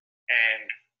border and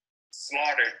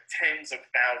slaughtered tens of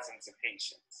thousands of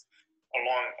Haitians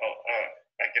along,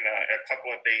 in a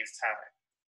couple of days' time.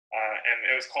 And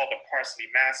it was called the Parsley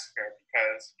Massacre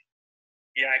because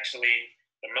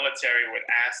the military would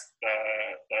ask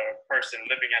the person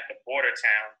living at the border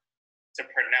town to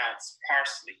pronounce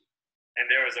parsley. And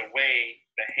there was a way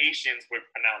the Haitians would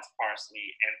pronounce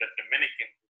parsley and the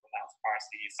Dominicans would pronounce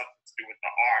parsley, something to do with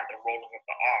the R, the rolling of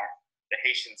the R, the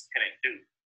Haitians couldn't do.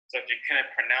 So if you couldn't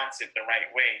pronounce it the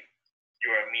right way,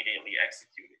 you were immediately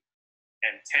executed.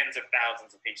 And tens of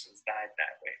thousands of Haitians died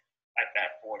that way at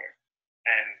that border.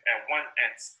 And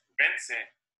Vincent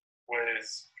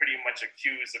was pretty much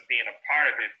accused of being a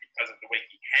part of it because of the way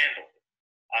he handled it.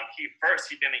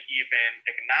 He didn't even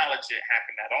acknowledge it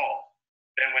happened at all.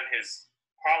 Then when his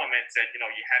parliament said, you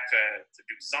have to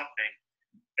do something,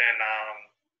 then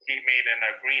he made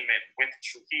an agreement with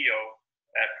Trujillo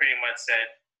that pretty much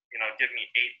said, give me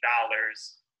 $8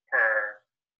 per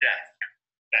death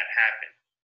that happened.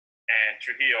 And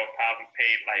Trujillo probably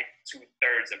paid like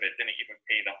 2/3 of it, didn't even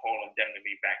pay the whole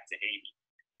indemnity back to Haiti.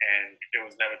 And it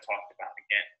was never talked about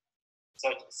again.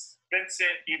 So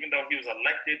Vincent, even though he was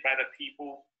elected by the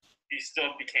people, he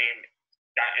still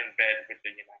got in bed with the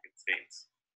United States.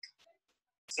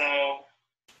 So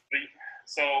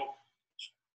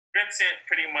Vincent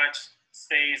pretty much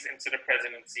stays into the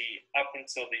presidency up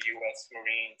until the U.S.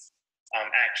 Marines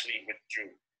actually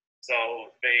withdrew.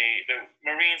 So the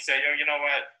Marines said, you know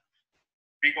what?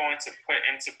 We're going to put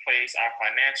into place our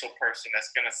financial person that's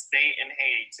going to stay in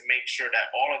Haiti to make sure that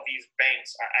all of these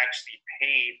banks are actually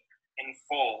paid in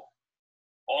full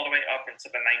all the way up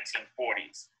into the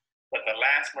 1940s. But the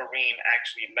last Marine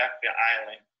actually left the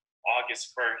island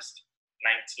August 1st,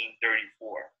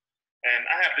 1934. And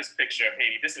I have this picture of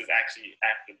Haiti. This is actually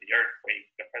after the earthquake,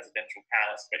 the presidential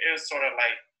palace, but it was sort of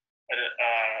like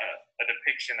a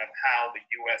depiction of how the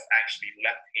U.S. actually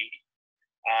left Haiti.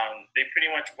 They pretty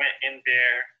much went in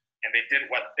there and they did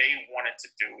what they wanted to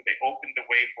do. They opened the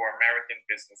way for American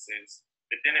businesses.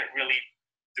 They didn't really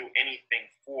do anything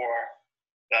for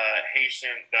the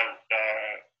Haitian, the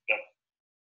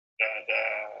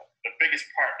biggest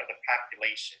part of the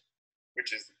population,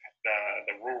 which is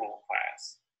the rural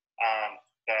class.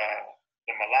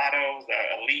 The mulattoes, the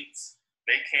elites,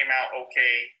 they came out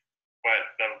okay,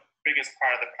 but the biggest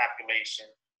part of the population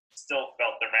still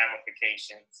felt the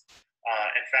ramifications.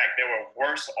 In fact, they were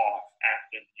worse off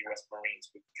after the U.S. Marines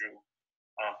withdrew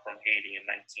from Haiti in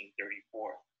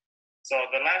 1934. So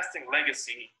the lasting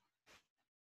legacy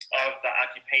of the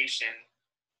occupation,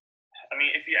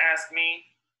 if you ask me,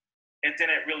 it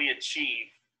didn't really achieve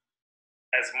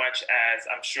as much as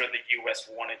I'm sure the U.S.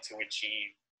 wanted to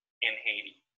achieve in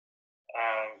Haiti.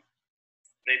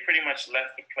 They pretty much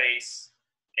left the place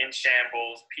in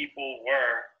shambles. People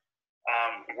were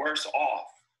worse off,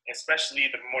 especially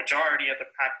the majority of the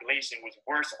population was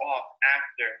worse off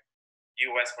after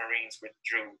U.S. Marines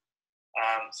withdrew.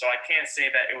 So I can't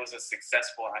say that it was a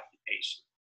successful occupation,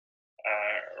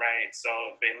 right? So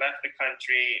they left the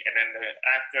country, and then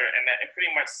it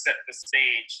pretty much set the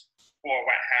stage for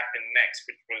what happened next,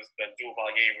 which was the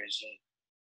Duvalier regime,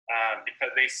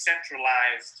 because they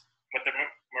centralized. What the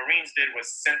Marines did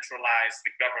was centralize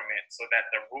the government so that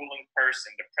the ruling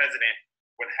person, the president,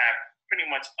 would have pretty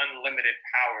much unlimited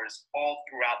powers all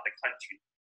throughout the country.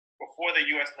 Before the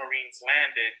U.S. Marines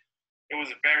landed, it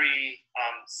was very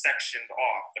sectioned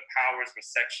off. The powers were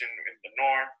sectioned in the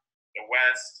north, the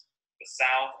west, the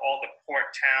south. All the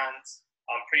port towns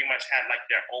pretty much had like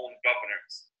their own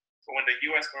governors. So when the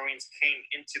U.S. Marines came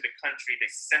into the country, they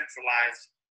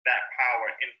centralized that power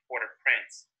in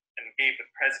Port-au-Prince and gave the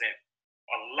president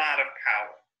a lot of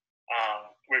power,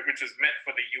 which was meant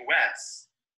for the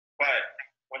U.S. But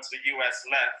once the U.S.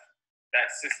 left,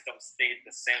 that system stayed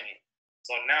the same.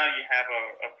 So now you have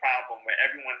a problem where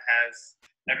everyone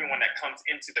that comes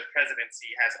into the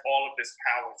presidency has all of this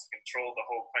power to control the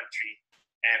whole country.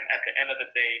 And at the end of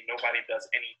the day, nobody does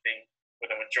anything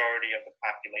for the majority of the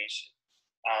population.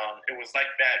 It was like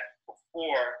that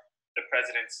before the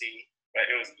presidency, but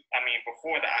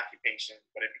before the occupation,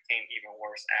 but it became even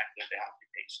worse after the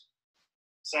occupation.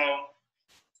 So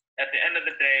at the end of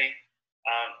the day,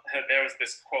 there was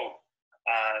this quote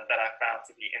that I found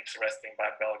to be interesting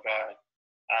by Bellegarde.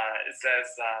 It says,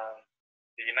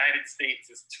 the United States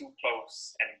is too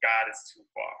close and God is too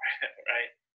far,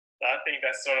 right? So I think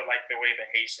that's sort of like the way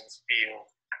the Haitians feel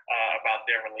about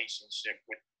their relationship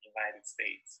with the United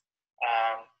States.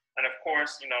 And of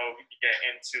course, we can get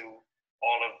into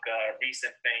all of the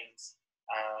recent things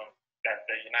that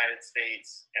the United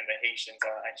States and the Haitians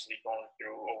are actually going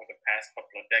through over the past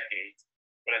couple of decades.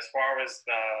 But as far as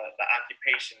the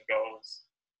occupation goes,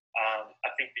 I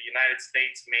think the United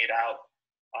States made out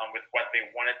with what they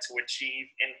wanted to achieve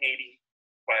in Haiti.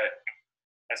 But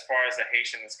as far as the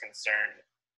Haitian is concerned,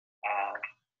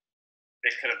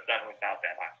 they could have done without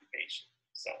that occupation.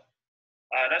 So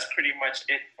that's pretty much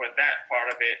it for that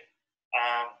part of it.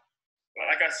 But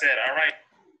like I said, all right.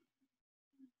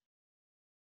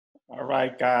 All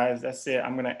right, guys, that's it.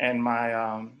 I'm gonna end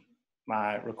my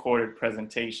my recorded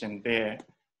presentation there.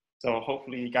 So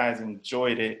hopefully you guys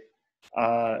enjoyed it.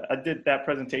 I did that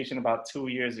presentation about 2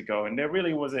 years ago, and there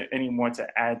really wasn't any more to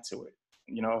add to it.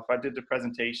 If I did the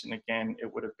presentation again,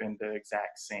 it would have been the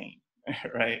exact same,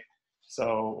 right?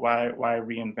 So why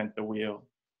reinvent the wheel?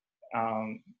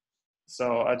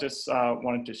 So I just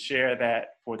wanted to share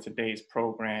that for today's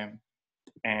program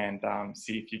and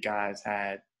see if you guys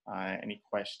had any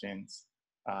questions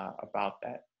about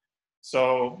that.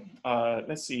 So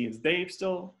let's see, is Dave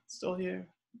still here?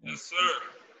 Yes, sir.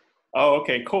 Oh,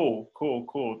 okay, cool.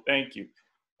 Thank you.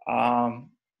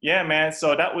 Yeah, man,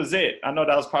 so that was it. I know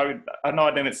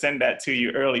I didn't send that to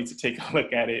you early to take a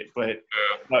look at it, but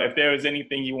if there was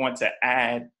anything you want to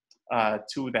add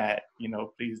to that,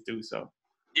 please do so.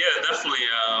 Yeah, definitely.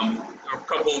 A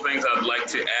couple of things I'd like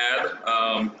to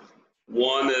add.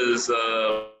 One is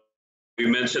we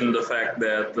mentioned the fact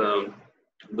that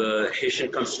the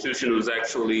Haitian Constitution was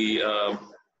actually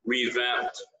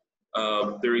revamped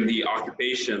during the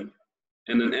occupation.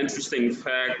 And an interesting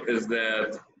fact is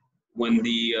that when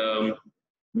the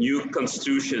new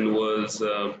Constitution was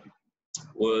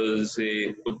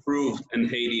approved in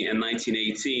Haiti in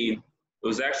 1918, it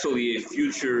was actually a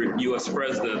future U.S.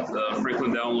 President,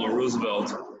 Franklin Delano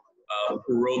Roosevelt,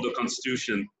 who wrote the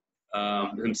Constitution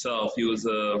himself. He was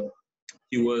a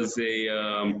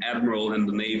admiral in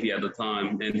the Navy at the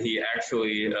time, and he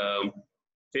actually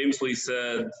famously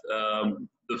said,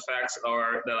 "The facts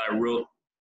are that I wrote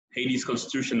Haiti's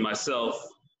Constitution myself,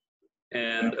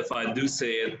 and if I do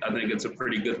say it, I think it's a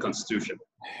pretty good Constitution."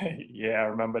 Yeah, I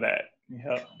remember that.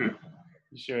 Yep,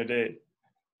 you sure did.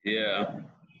 Yeah,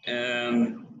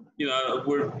 and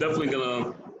we're definitely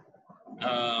gonna.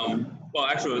 Well,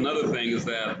 actually, another thing is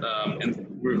that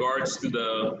in regards to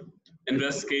the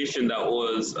investigation that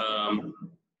was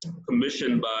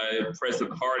commissioned by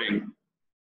President Harding,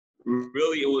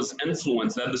 really it was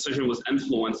influenced. That decision was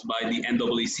influenced by the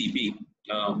NAACP,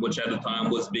 which at the time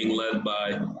was being led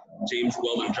by James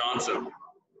Weldon Johnson.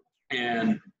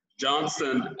 And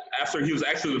Johnson, after he was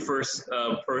actually the first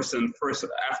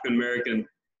African American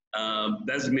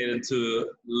designated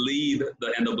to lead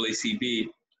the NAACP,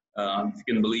 if you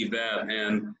can believe that.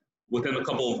 And within a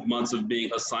couple of months of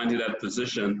being assigned to that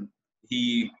position,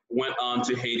 he went on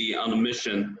to Haiti on a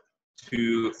mission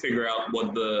to figure out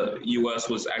what the U.S.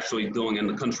 was actually doing in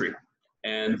the country.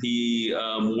 And he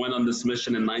went on this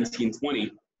mission in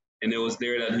 1920, And it was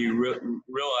there that he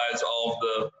realized all of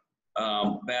the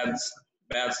bad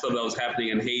stuff that was happening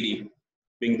in Haiti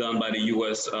being done by the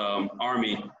U.S.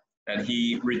 Army, that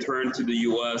he returned to the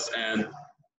U.S. and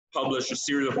published a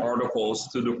series of articles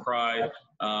to decry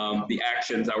the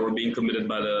actions that were being committed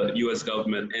by the U.S.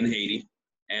 government in Haiti.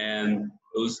 And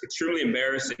it was extremely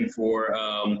embarrassing for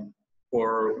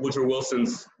Woodrow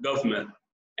Wilson's government.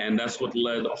 And that's what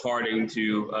led Harding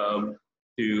to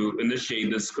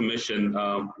initiate this commission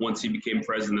once he became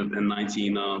president in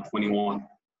 1921.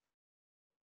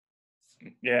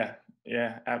 Yeah,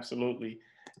 absolutely.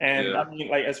 And I mean,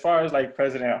 like, as far as like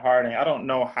President Harding, I don't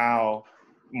know how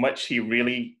much he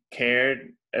really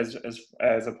cared as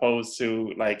opposed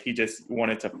to like he just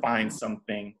wanted to find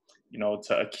something, you know,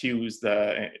 to accuse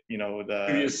the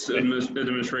previous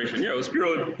administration. Yeah, it was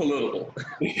purely political.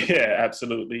 Yeah,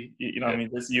 absolutely. You know, I mean,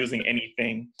 just using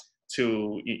anything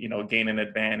to, you know, gain an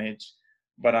advantage.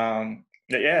 But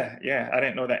yeah, I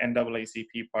didn't know the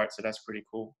NAACP part, so that's pretty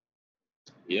cool.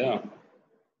 Yeah.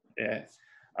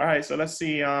 All right, so let's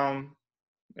see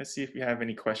if we have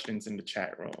any questions in the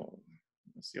chat room.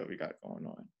 Let's see what we got going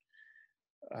on.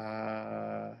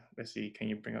 Let's see, can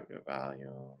you bring up your volume?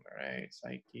 All right,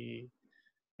 Psyche.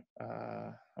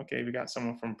 Okay, we got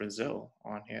someone from Brazil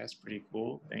on here. That's pretty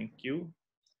cool. Thank you.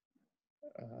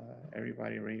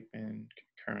 Everybody raping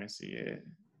currency.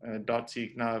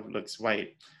 Dotik Nav looks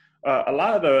white. A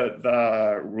lot of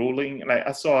the ruling, like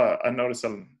I noticed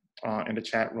in the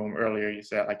chat room earlier, you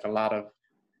said like a lot of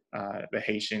the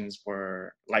Haitians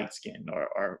were light-skinned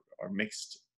or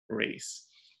mixed race.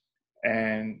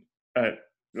 And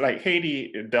like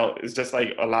Haiti is just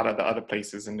like a lot of the other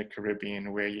places in the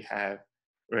Caribbean where you have,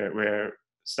 where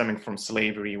stemming from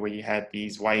slavery, where you had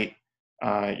these white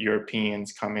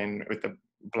Europeans come in with the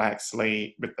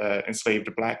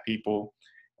enslaved black people.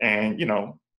 And,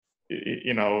 a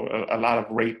lot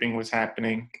of raping was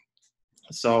happening.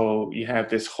 So you have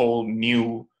this whole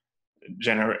new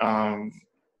generation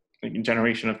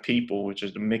of people, which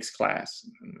is the mixed class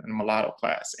and mulatto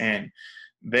class. And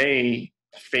they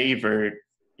favored,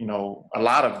 a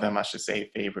lot of them, I should say,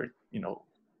 favored,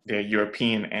 their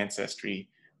European ancestry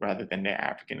rather than their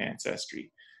African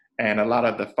ancestry. And a lot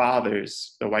of the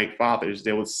fathers, the white fathers,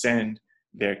 they would send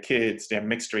their kids, their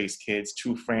mixed race kids,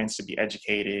 to France to be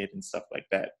educated and stuff like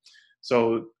that.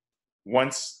 So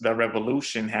once the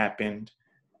revolution happened,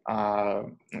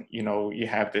 you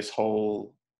have this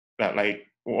whole, that like,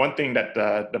 one thing that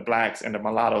the blacks and the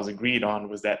mulattoes agreed on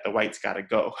was that the whites got to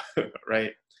go,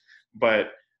 right?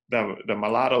 But the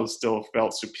mulattoes still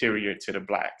felt superior to the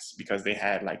blacks because they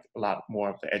had like a lot more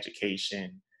of the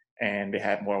education and they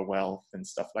had more wealth and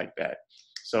stuff like that.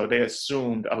 So they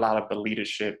assumed a lot of the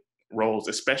leadership roles,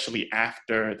 especially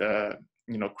after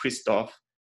Christophe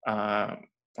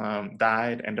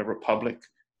died and the Republic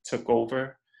took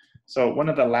over. So one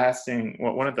of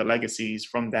the legacies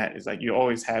from that is like you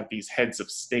always have these heads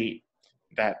of state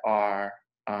that are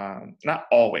not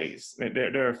always.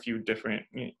 There are a few different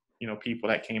people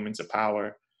that came into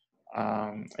power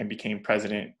and became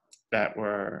president that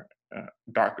were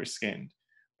darker skinned,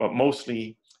 but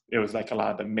mostly it was like a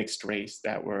lot of the mixed race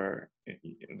that were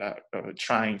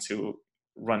trying to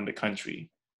run the country.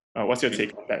 What's your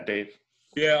take on that, Dave?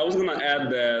 Yeah, I was going to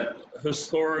add that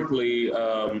historically,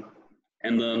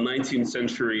 in the 19th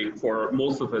century, for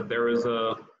most of it, there is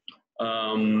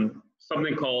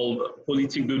something called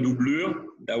politique de doublure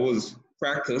that was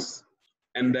practiced,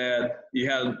 and that you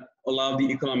had a lot of the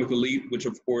economic elite, which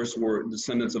of course were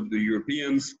descendants of the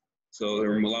Europeans. So there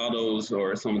were mulattoes,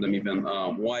 or some of them even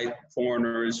white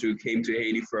foreigners who came to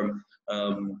Haiti from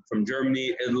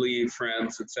Germany, Italy,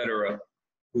 France, etc.,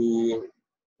 who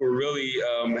really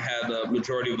had the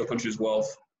majority of the country's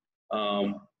wealth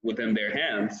within their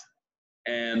hands.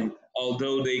 And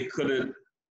although they couldn't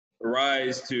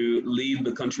rise to lead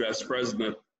the country as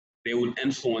president, they would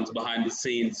influence behind the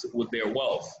scenes with their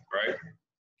wealth, right?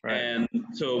 And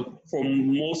so for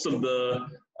most of the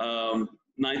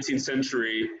 19th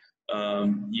century,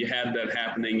 you had that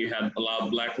happening. You had a lot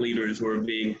of black leaders who were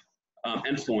being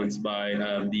influenced by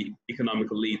the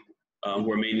economic elite, who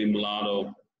were mainly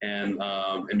mulatto and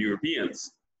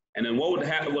Europeans. And then what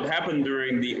happened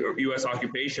during the U.S.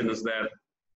 occupation is that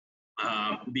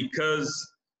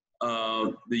because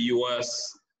the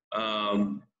U.S., a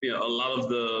lot of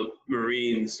the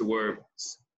Marines were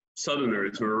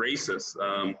Southerners, who were racist.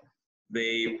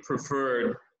 They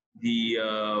preferred the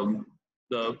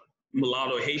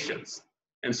mulatto Haitians.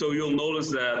 And so you'll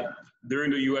notice that during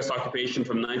the U.S. occupation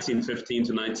from 1915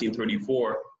 to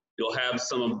 1934, you'll have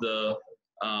some of the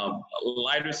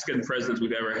lighter skinned presidents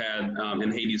we've ever had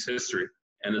in Haiti's history.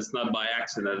 And it's not by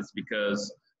accident, it's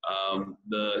because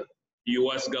the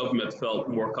U.S. government felt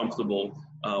more comfortable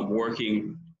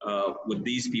working with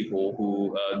these people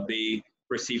who they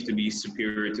perceived to be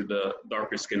superior to the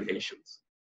darker skinned Haitians.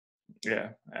 Yeah,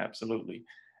 absolutely.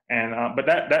 And but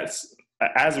that's,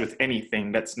 as with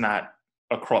anything, that's not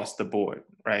across the board,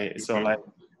 right? So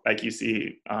like you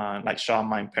see, like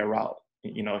Charlemagne Perrault,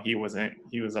 you know, he was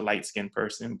a light-skinned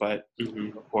person, but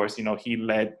of course, you know, he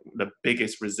led the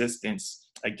biggest resistance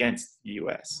against the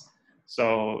U.S.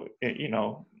 So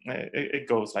it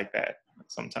goes like that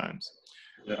sometimes.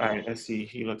 Yeah. All right, let's see.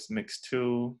 He looks mixed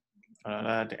too.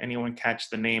 Did anyone catch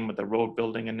the name of the road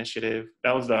building initiative?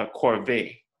 That was the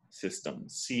Corvée system,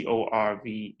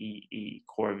 Corvée.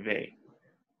 Corvée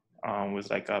was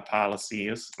like a policy.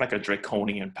 It's like a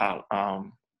draconian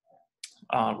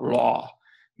law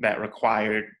that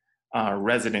required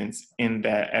residents in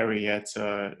that area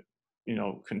to, you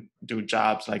know, do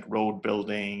jobs like road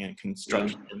building and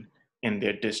construction in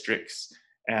their districts,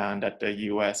 and that the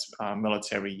U.S.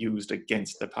 Military used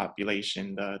against the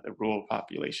population, the rural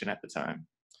population at the time.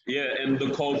 Yeah, and the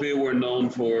Corvée were known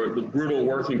for the brutal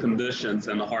working conditions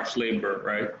and the harsh labor,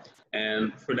 right?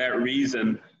 And for that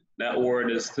reason, that word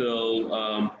is still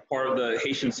part of the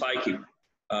Haitian psyche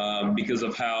because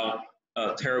of how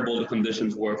terrible the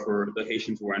conditions were for the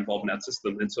Haitians who were involved in that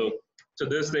system. And so to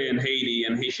this day in Haiti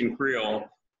and Haitian Creole,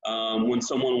 when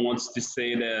someone wants to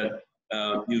say that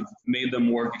you've made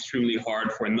them work extremely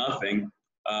hard for nothing,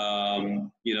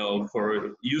 you know,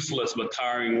 for useless but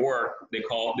tiring work, they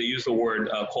use the word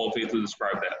Corvée to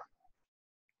describe that.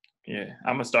 Yeah,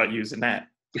 I'm gonna start using that.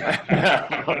 All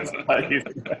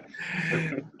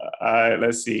right,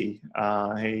 let's see.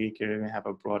 Hey, you can have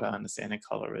a broader understanding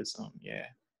of colorism. Yeah,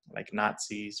 like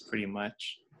Nazis, pretty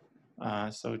much.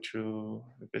 So true.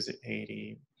 Visit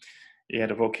Haiti. Yeah,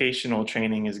 the vocational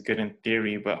training is good in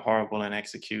theory, but horrible in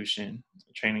execution.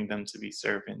 Training them to be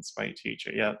servants, white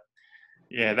teacher. Yep.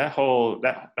 Yeah,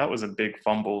 that was a big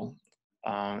fumble.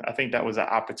 I think that was an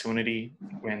opportunity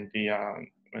when the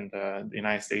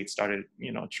United States started,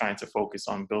 you know, trying to focus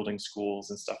on building schools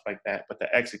and stuff like that. But the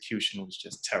execution was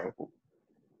just terrible,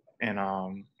 and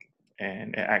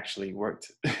it actually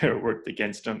worked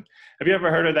against them. Have you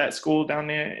ever heard of that school down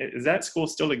there? Is that school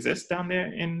still exist down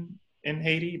there in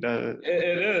Haiti?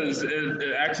 It is.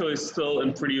 It actually is still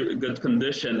in pretty good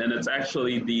condition, and it's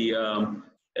actually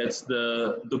it's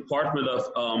the Department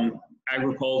of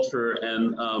Agriculture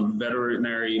and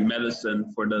Veterinary Medicine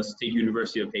for the State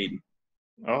University of Haiti.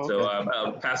 Oh, okay. So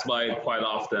I pass by it quite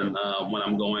often when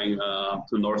I'm going to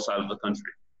the north side of the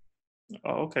country.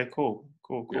 Oh, okay, cool.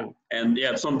 Yeah. And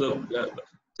yeah, to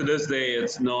this day,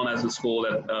 it's known as a school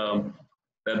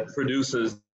that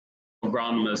produces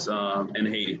agronomists in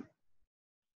Haiti.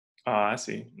 Oh, I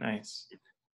see. Nice.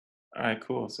 All right,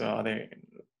 cool. So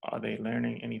are they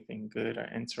learning anything good or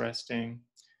interesting?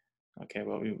 Okay,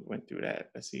 well, we went through that.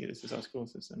 Let's see. This is our school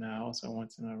system now. I also want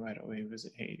to know right away,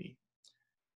 visit Haiti.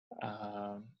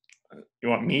 You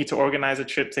want me to organize a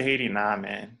trip to Haiti? Nah,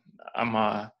 man.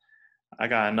 I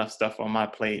got enough stuff on my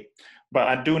plate. But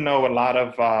I do know a lot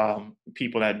of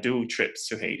people that do trips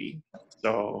to Haiti.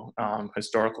 So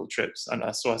historical trips. And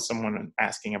I saw someone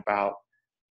asking about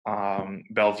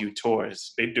Bellevue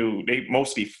tours. They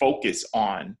mostly focus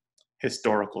on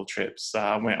historical trips.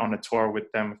 I went on a tour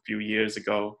with them a few years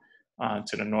ago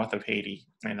to the north of Haiti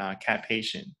in Cap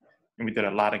Haitian, and we did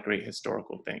a lot of great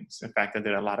historical things. In fact, I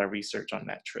did a lot of research on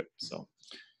that trip. So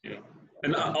yeah.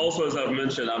 And also, as I've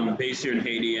mentioned, I'm based here in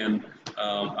Haiti, and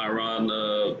I run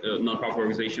a nonprofit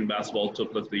organization, Basketball to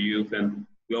Uplift the Youth, and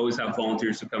we always have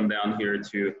volunteers who come down here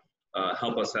to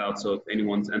help us out. So if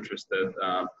anyone's interested,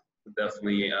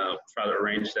 definitely try to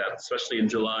arrange that, especially in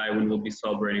July when we'll be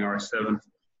celebrating our 7th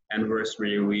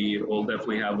anniversary. We will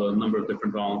definitely have a number of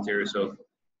different volunteers. So if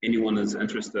anyone is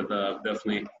interested,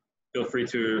 definitely feel free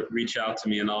to reach out to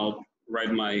me, and I'll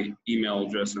write my email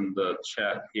address in the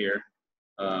chat here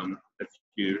if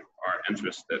you are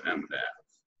interested in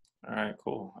that. All right,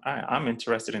 cool. I'm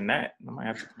interested in that. I might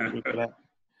have to contribute to that.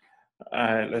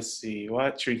 All right, let's see.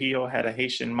 What? Trujillo had a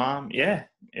Haitian mom? Yeah.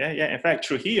 In fact,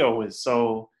 Trujillo was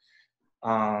so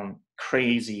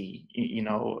crazy, you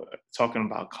know, talking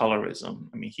about colorism.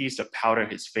 I mean, he used to powder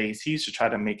his face. He used to try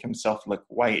to make himself look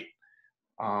white,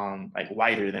 like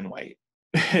whiter than white.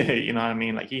 You know what I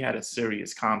mean? Like he had a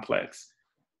serious complex.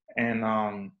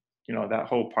 And, you know, that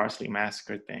whole Parsley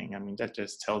Massacre thing, I mean, that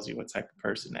just tells you what type of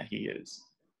person that he is.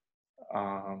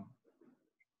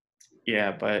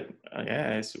 Yeah, but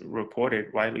yeah, it's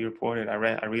widely reported. I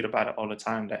read about it all the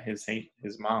time that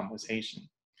his mom was Haitian.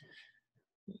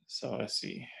 So let's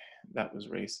see. that was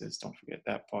racist. Don't forget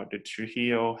that part. Did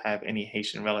Trujillo have any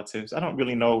Haitian relatives? I don't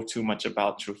really know too much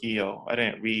about Trujillo. I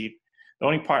didn't read. The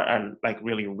only part I like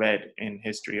really read in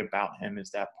history about him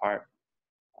is that part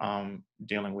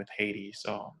dealing with Haiti.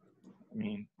 So, I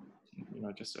mean, you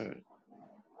know, just a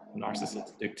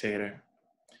narcissistic dictator.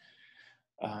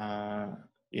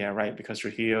 Yeah, right, because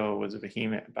Trujillo was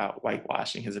vehement about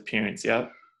whitewashing his appearance.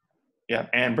 Yep,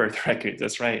 and birth records.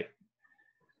 That's right.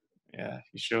 Yeah,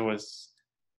 he sure was.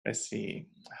 Let's see.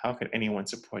 How could anyone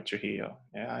support Trujillo?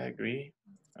 Yeah, I agree.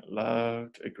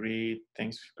 Loved, agreed.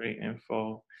 Thanks for great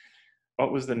info.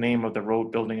 What was the name of the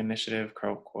road building initiative?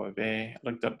 Carl Corvée. I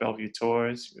looked up Bellevue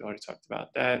Tours. We already talked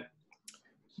about that.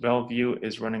 Bellevue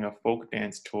is running a folk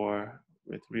dance tour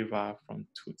with Riva from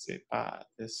Tutsi Pa.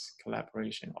 This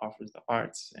collaboration offers the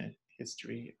arts and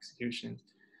history executions.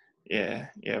 Yeah,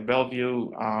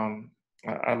 Bellevue.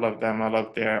 I love them. I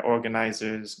love their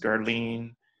organizers,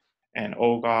 Gerline and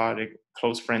Olga. They're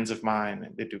close friends of mine,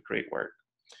 and they do great work.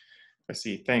 Let's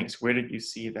see. Thanks. Where did you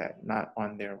see that? Not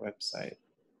on their website.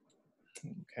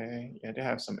 Okay. Yeah, they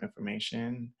have some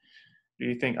information. Do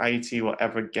you think Haiti will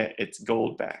ever get its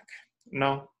gold back?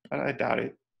 No, I doubt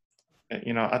it.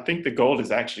 You know, I think the gold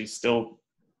is actually still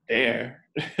there.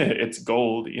 It's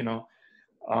gold, you know.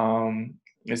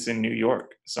 It's in New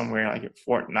York, somewhere like at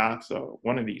Fort Knox or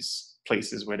one of these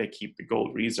places where they keep the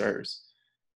gold reserves.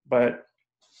 But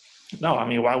no, I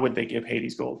mean, why would they give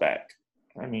Haiti's gold back?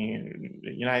 I mean,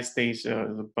 the United States is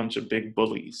a bunch of big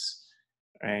bullies,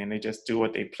 right? And they just do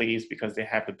what they please because they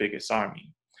have the biggest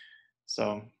army.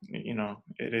 So, you know,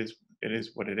 it is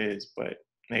what it is. But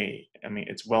hey, I mean,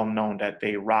 it's well known that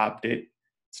they robbed it.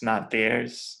 It's not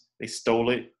theirs. They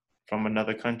stole it from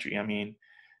another country. I mean,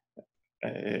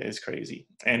 it's crazy.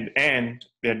 And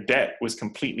their debt was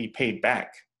completely paid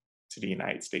back to the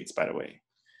United States, by the way.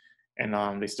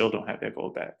 And they still don't have their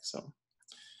gold back. So,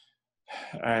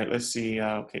 all right, let's see.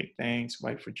 Okay, thanks.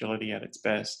 White fragility at its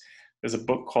best. There's a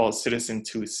book called Citizen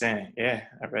Toussaint. Yeah,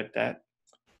 I read that.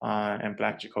 And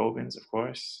Black Jacobins, of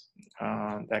course.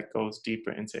 That goes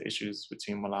deeper into issues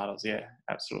between mulattoes. Yeah,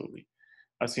 absolutely.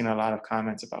 I've seen a lot of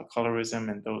comments about colorism,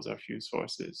 and those are few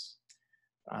sources.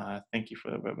 Thank you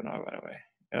for the webinar, by the way.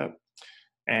 Yep.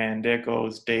 And there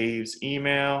goes Dave's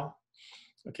email.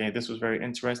 Okay, this was very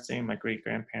interesting. My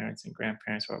great-grandparents and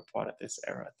grandparents were a part of this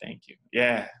era. Thank you.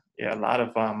 Yeah, a lot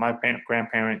of my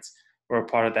grandparents were a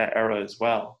part of that era as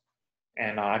well.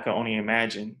 And I can only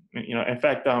imagine, you know, in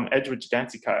fact, Edward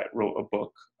Dancicott wrote a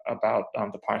book about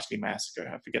the Parsley Massacre.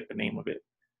 I forget the name of it.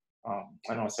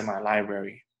 I know it's in my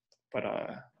library, but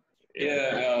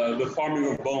The Farming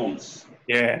of Bones.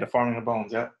 Yeah, The Farming of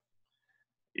Bones, yeah.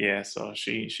 Yeah, so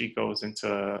she goes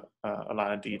into a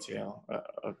lot of detail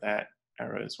of that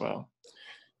era as well.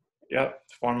 Yep,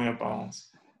 Farming of Bones.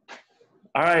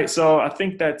 All right, so I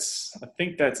think that's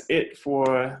it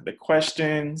for the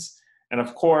questions. And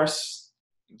of course,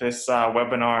 this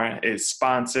webinar is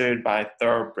sponsored by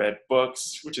Thoroughbred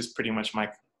Books, which is pretty much my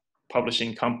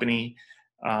publishing company.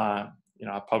 You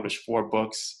know, I published 4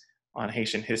 books on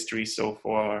Haitian history so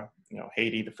far. You know,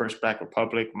 Haiti, the First Black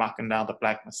Republic, Makandal, the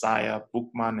Black Messiah,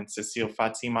 Boukman and Cecile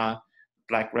Fatima,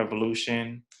 Black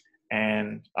Revolution,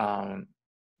 and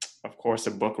of course,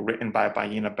 a book written by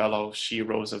Bayina Bello, She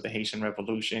Rose of the Haitian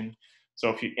Revolution. So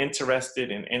if you're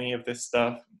interested in any of this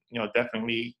stuff, you know,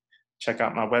 definitely check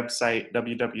out my website,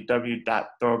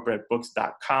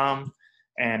 www.thoroughbredbooks.com,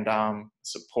 and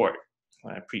support.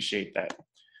 I appreciate that.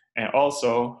 And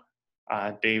also,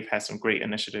 Dave has some great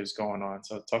initiatives going on.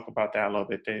 So talk about that a little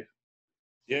bit, Dave.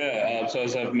 Yeah, so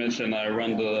as I've mentioned, I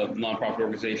run the nonprofit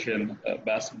organization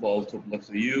Basketball to Uplift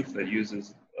the Youth that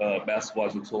uses basketball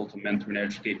as a tool to mentor and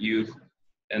educate youth.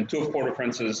 And 2 of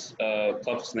Port-au-Prince's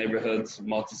toughest neighborhoods,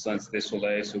 Multi-Sons de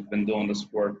Soleil, so we've been doing this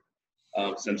work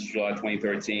since July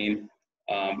 2013.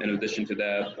 In addition to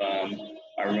that,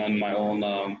 I run my own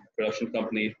production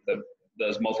company that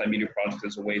does multimedia projects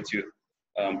as a way to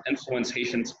influence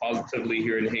Haitians positively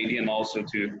here in Haiti and also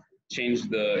to change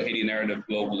the Haiti narrative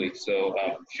globally. So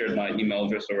I've shared my email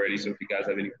address already. So if you guys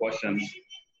have any questions,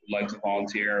 would like to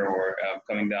volunteer or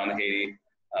coming down to Haiti,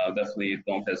 definitely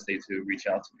don't hesitate to reach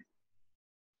out to me.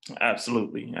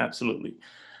 Absolutely, absolutely.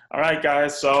 All right,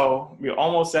 guys. So we're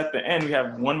almost at the end. We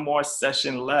have one more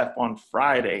session left on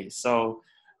Friday. So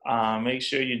make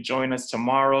sure you join us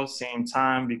tomorrow, same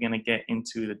time. We're going to get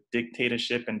into the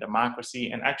dictatorship and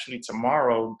democracy. And actually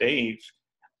tomorrow, Dave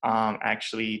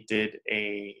actually did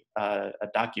a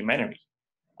documentary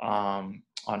on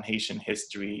Haitian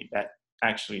history that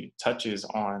actually touches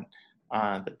on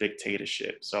the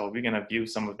dictatorship. So we're going to view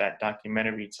some of that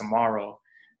documentary tomorrow,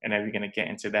 and then we're going to get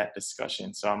into that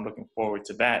discussion. So I'm looking forward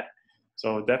to that.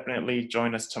 So definitely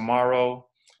join us tomorrow.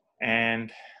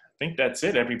 And I think that's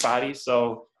it, everybody.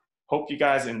 So hope you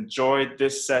guys enjoyed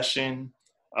this session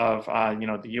of, you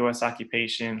know, the U.S.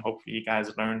 occupation. Hopefully you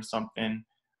guys learned something,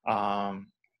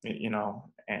 you know,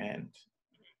 and,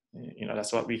 you know,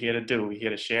 that's what we're here to do. We're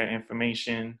here to share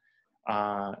information,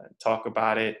 talk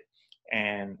about it,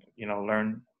 and, you know,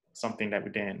 learn something that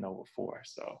we didn't know before.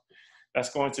 So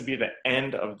that's going to be the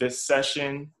end of this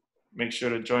session. Make sure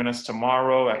to join us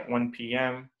tomorrow at 1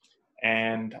 p.m.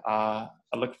 And I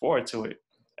look forward to it.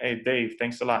 Hey, Dave,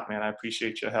 thanks a lot, man. I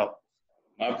appreciate your help.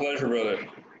 My pleasure, brother.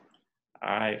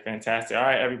 All right, fantastic. All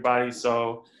right, everybody.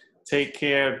 So take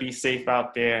care, be safe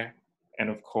out there, and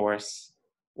of course,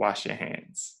 wash your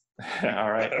hands.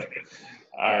 All right.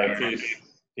 All right, peace.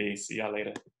 Peace. See y'all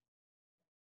later.